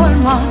 todo el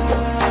mal,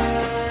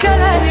 que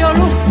le dio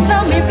luz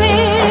a mi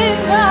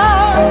vida,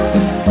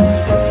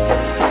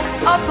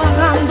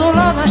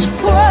 apagándola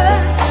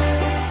después.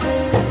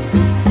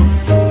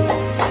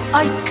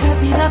 Ay, qué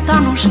vida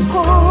tan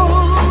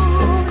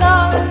oscura,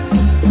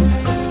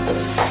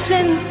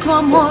 sin tu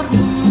amor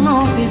no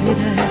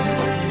viviré.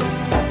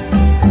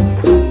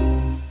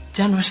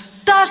 Ya no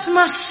estás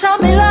más a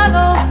mi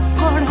lado,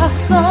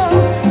 corazón.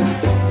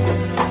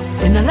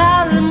 En el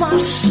alma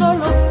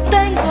solo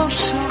tengo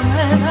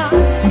soledad.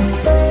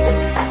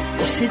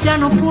 Y si ya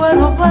no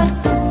puedo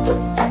verte,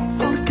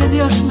 porque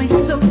Dios me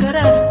hizo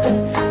quererte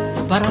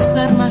para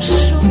hacerme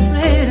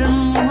sufrir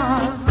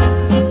más.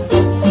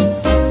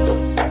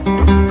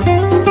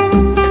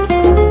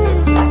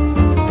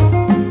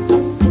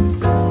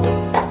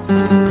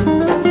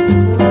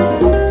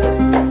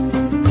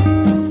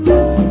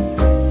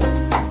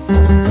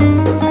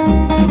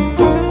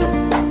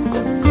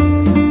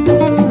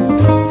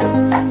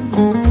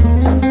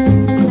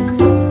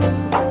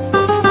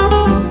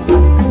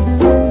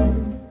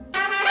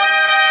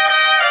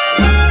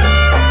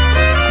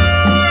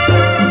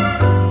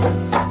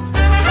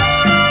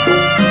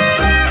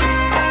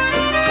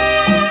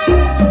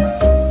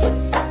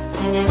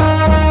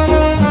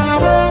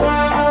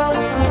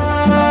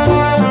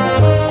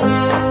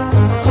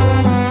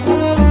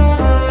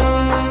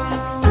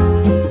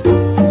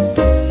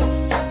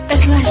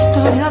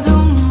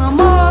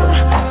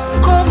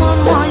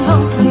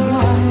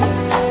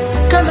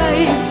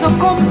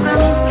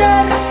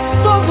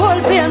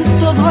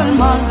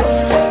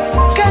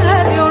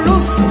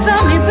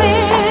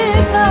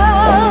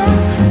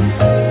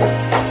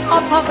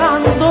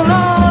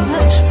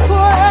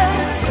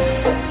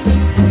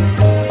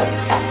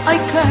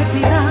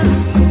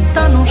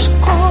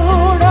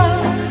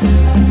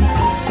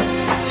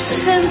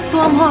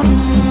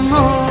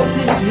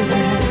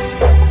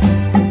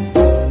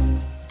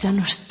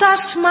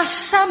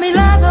 Más a mi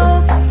lado,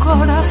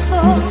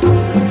 corazón.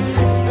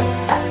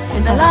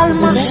 En el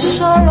alma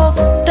solo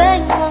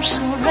tengo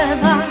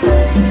soledad.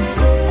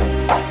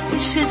 Y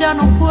si ya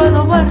no puedo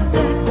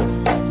verte,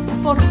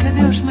 porque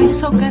Dios me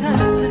hizo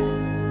quererte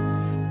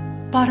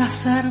para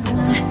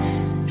hacerme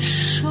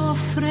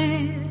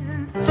sufrir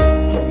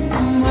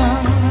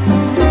más.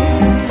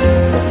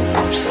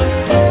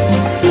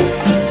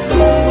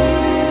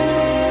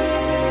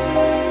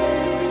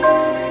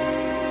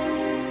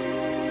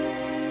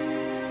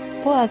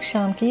 Bu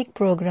akşamki ilk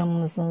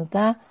programımızın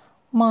da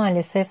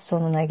maalesef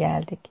sonuna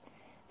geldik.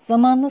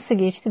 Zaman nasıl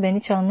geçti ben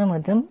hiç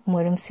anlamadım.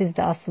 Umarım siz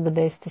de Aslı The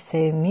Best'i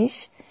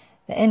sevmiş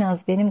ve en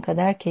az benim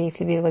kadar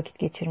keyifli bir vakit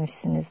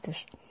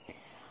geçirmişsinizdir.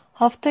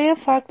 Haftaya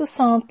farklı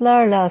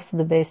soundlarla Aslı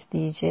The Best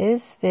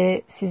diyeceğiz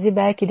ve sizi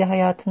belki de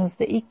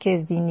hayatınızda ilk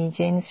kez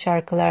dinleyeceğiniz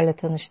şarkılarla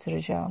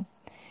tanıştıracağım.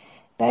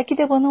 Belki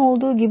de bana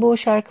olduğu gibi o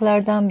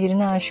şarkılardan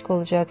birine aşık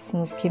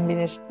olacaksınız, kim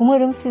bilir.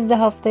 Umarım siz de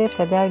haftaya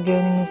kadar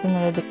gönlünüzün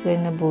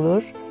aradıklarını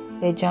bulur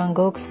ve John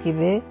Cox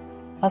gibi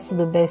Aslı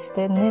The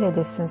Best'e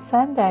neredesin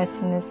sen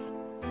dersiniz.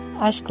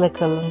 Aşkla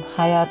kalın,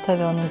 hayata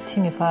ve onun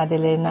tüm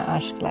ifadelerine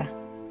aşkla.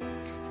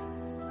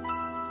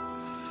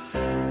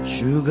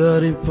 Şu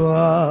garip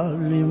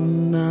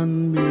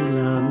halimden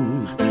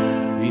bilen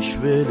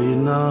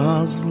işveri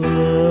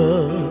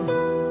nazlı,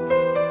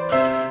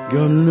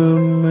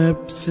 gönlüm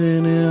hep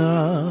seni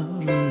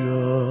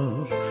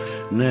arıyor.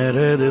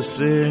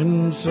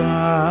 Neredesin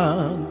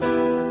sen?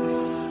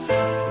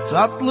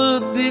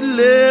 Tatlı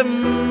dilim,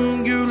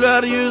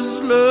 güler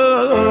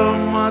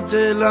yüzlüm,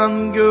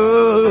 acelen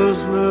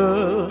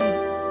gözlüm.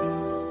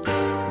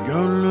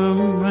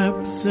 Gönlüm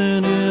hep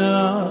seni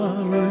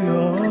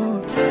arıyor.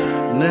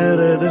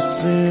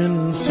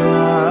 Neredesin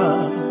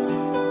sen?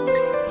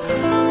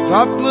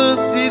 Tatlı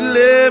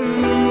dilim,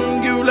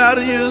 güler güler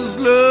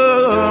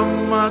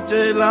yüzlüm,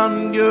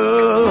 ceylan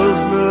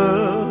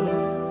gözlüm.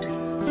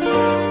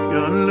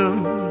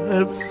 Gönlüm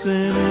hep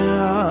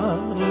seni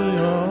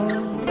arıyor.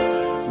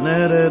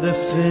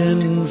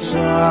 Neredesin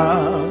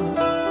sen?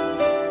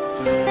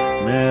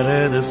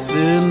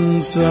 Neredesin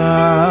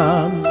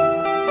sen?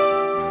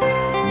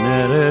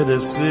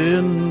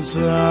 Neredesin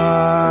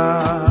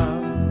sen?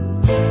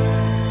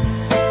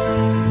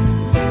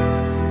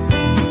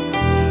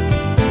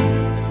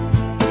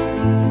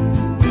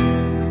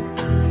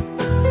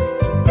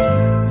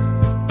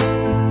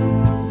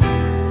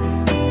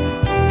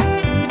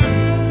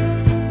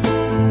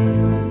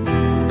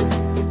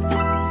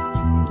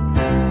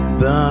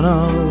 Ben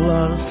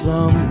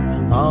ağlarsam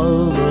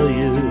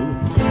ağlayıp,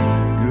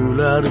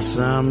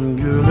 gülersem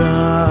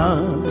güler,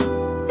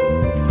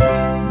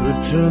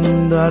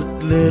 bütün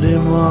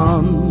dertlerimi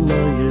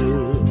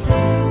anlayıp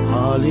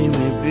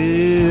halimi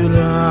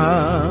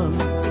bilen,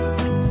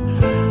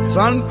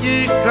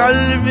 sanki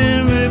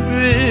kalbimi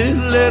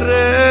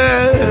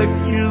bilerek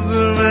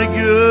yüzüme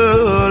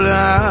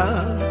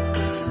güler.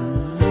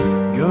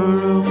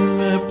 Gönlüm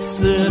hep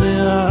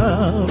seni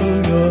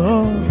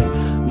arıyor.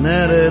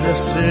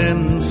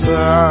 Neredesin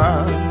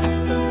sen?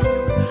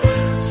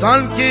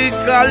 Sanki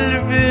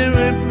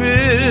kalbimi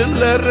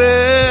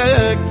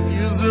bilerek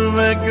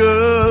yüzüme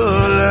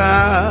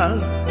güler.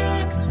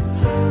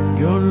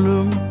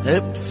 Gönlüm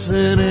hep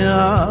seni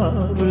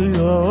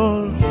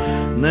arıyor.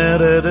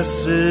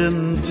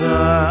 Neredesin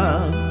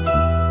sen?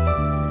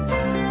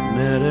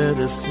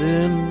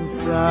 Neredesin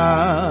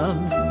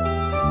sen?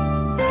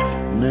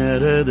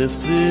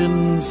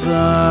 Neredesin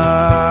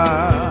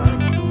sen?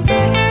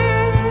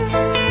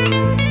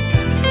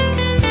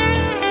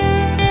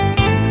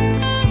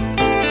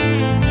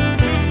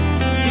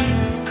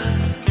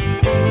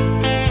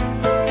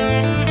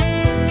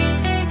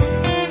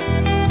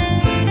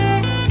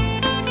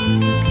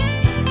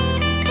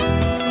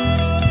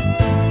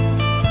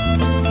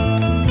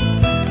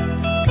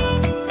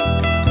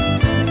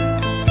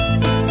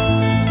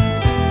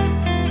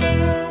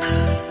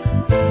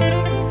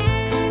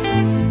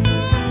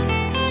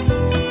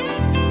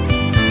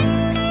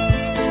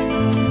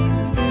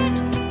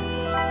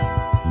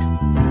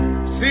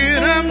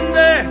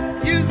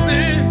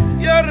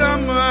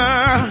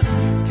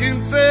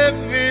 Kimse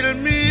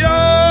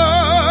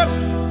bilmiyor,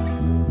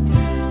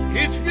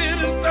 hiçbir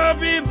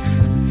tabip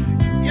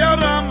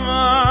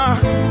yarama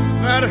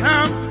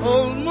merhem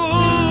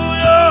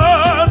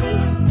olmuyor.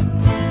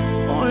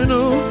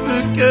 Boynu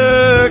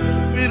bükük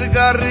bir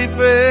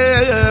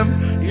garibim,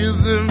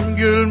 yüzüm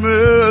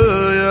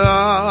gülmüyor.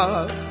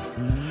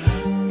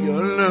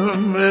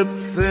 Gönlüm hep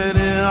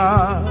seni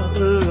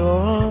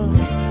arıyor.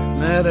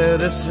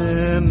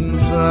 Neredesin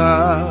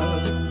sen?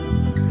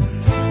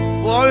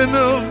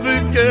 Boynu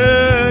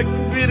bükük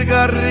bir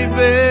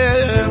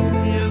garibim,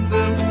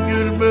 yüzüm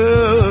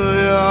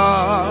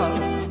gülmüyor.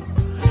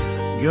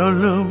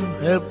 Gönlüm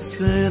hep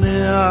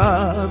seni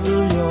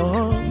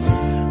arıyor.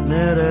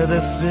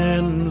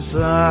 Neredesin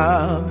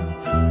sen?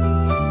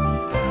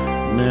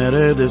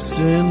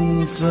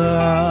 Neredesin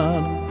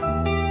sen?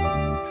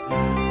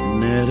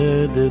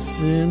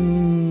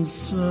 Neredesin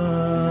sen?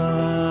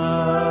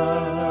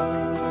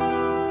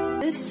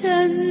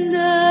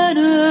 Senden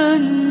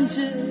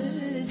öncesi.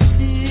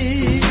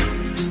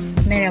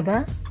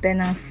 Merhaba, ben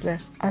Aslı.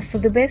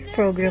 Aslı The Best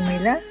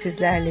programıyla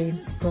sizlerleyim.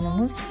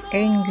 Konumuz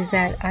en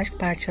güzel aşk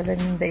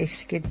parçalarının da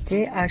eşlik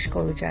edeceği aşk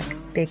olacak.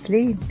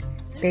 Bekleyin,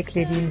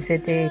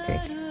 beklediğinize değecek.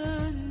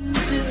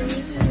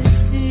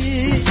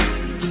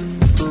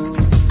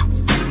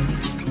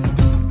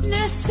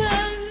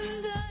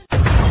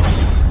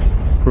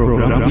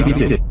 Program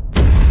bitti.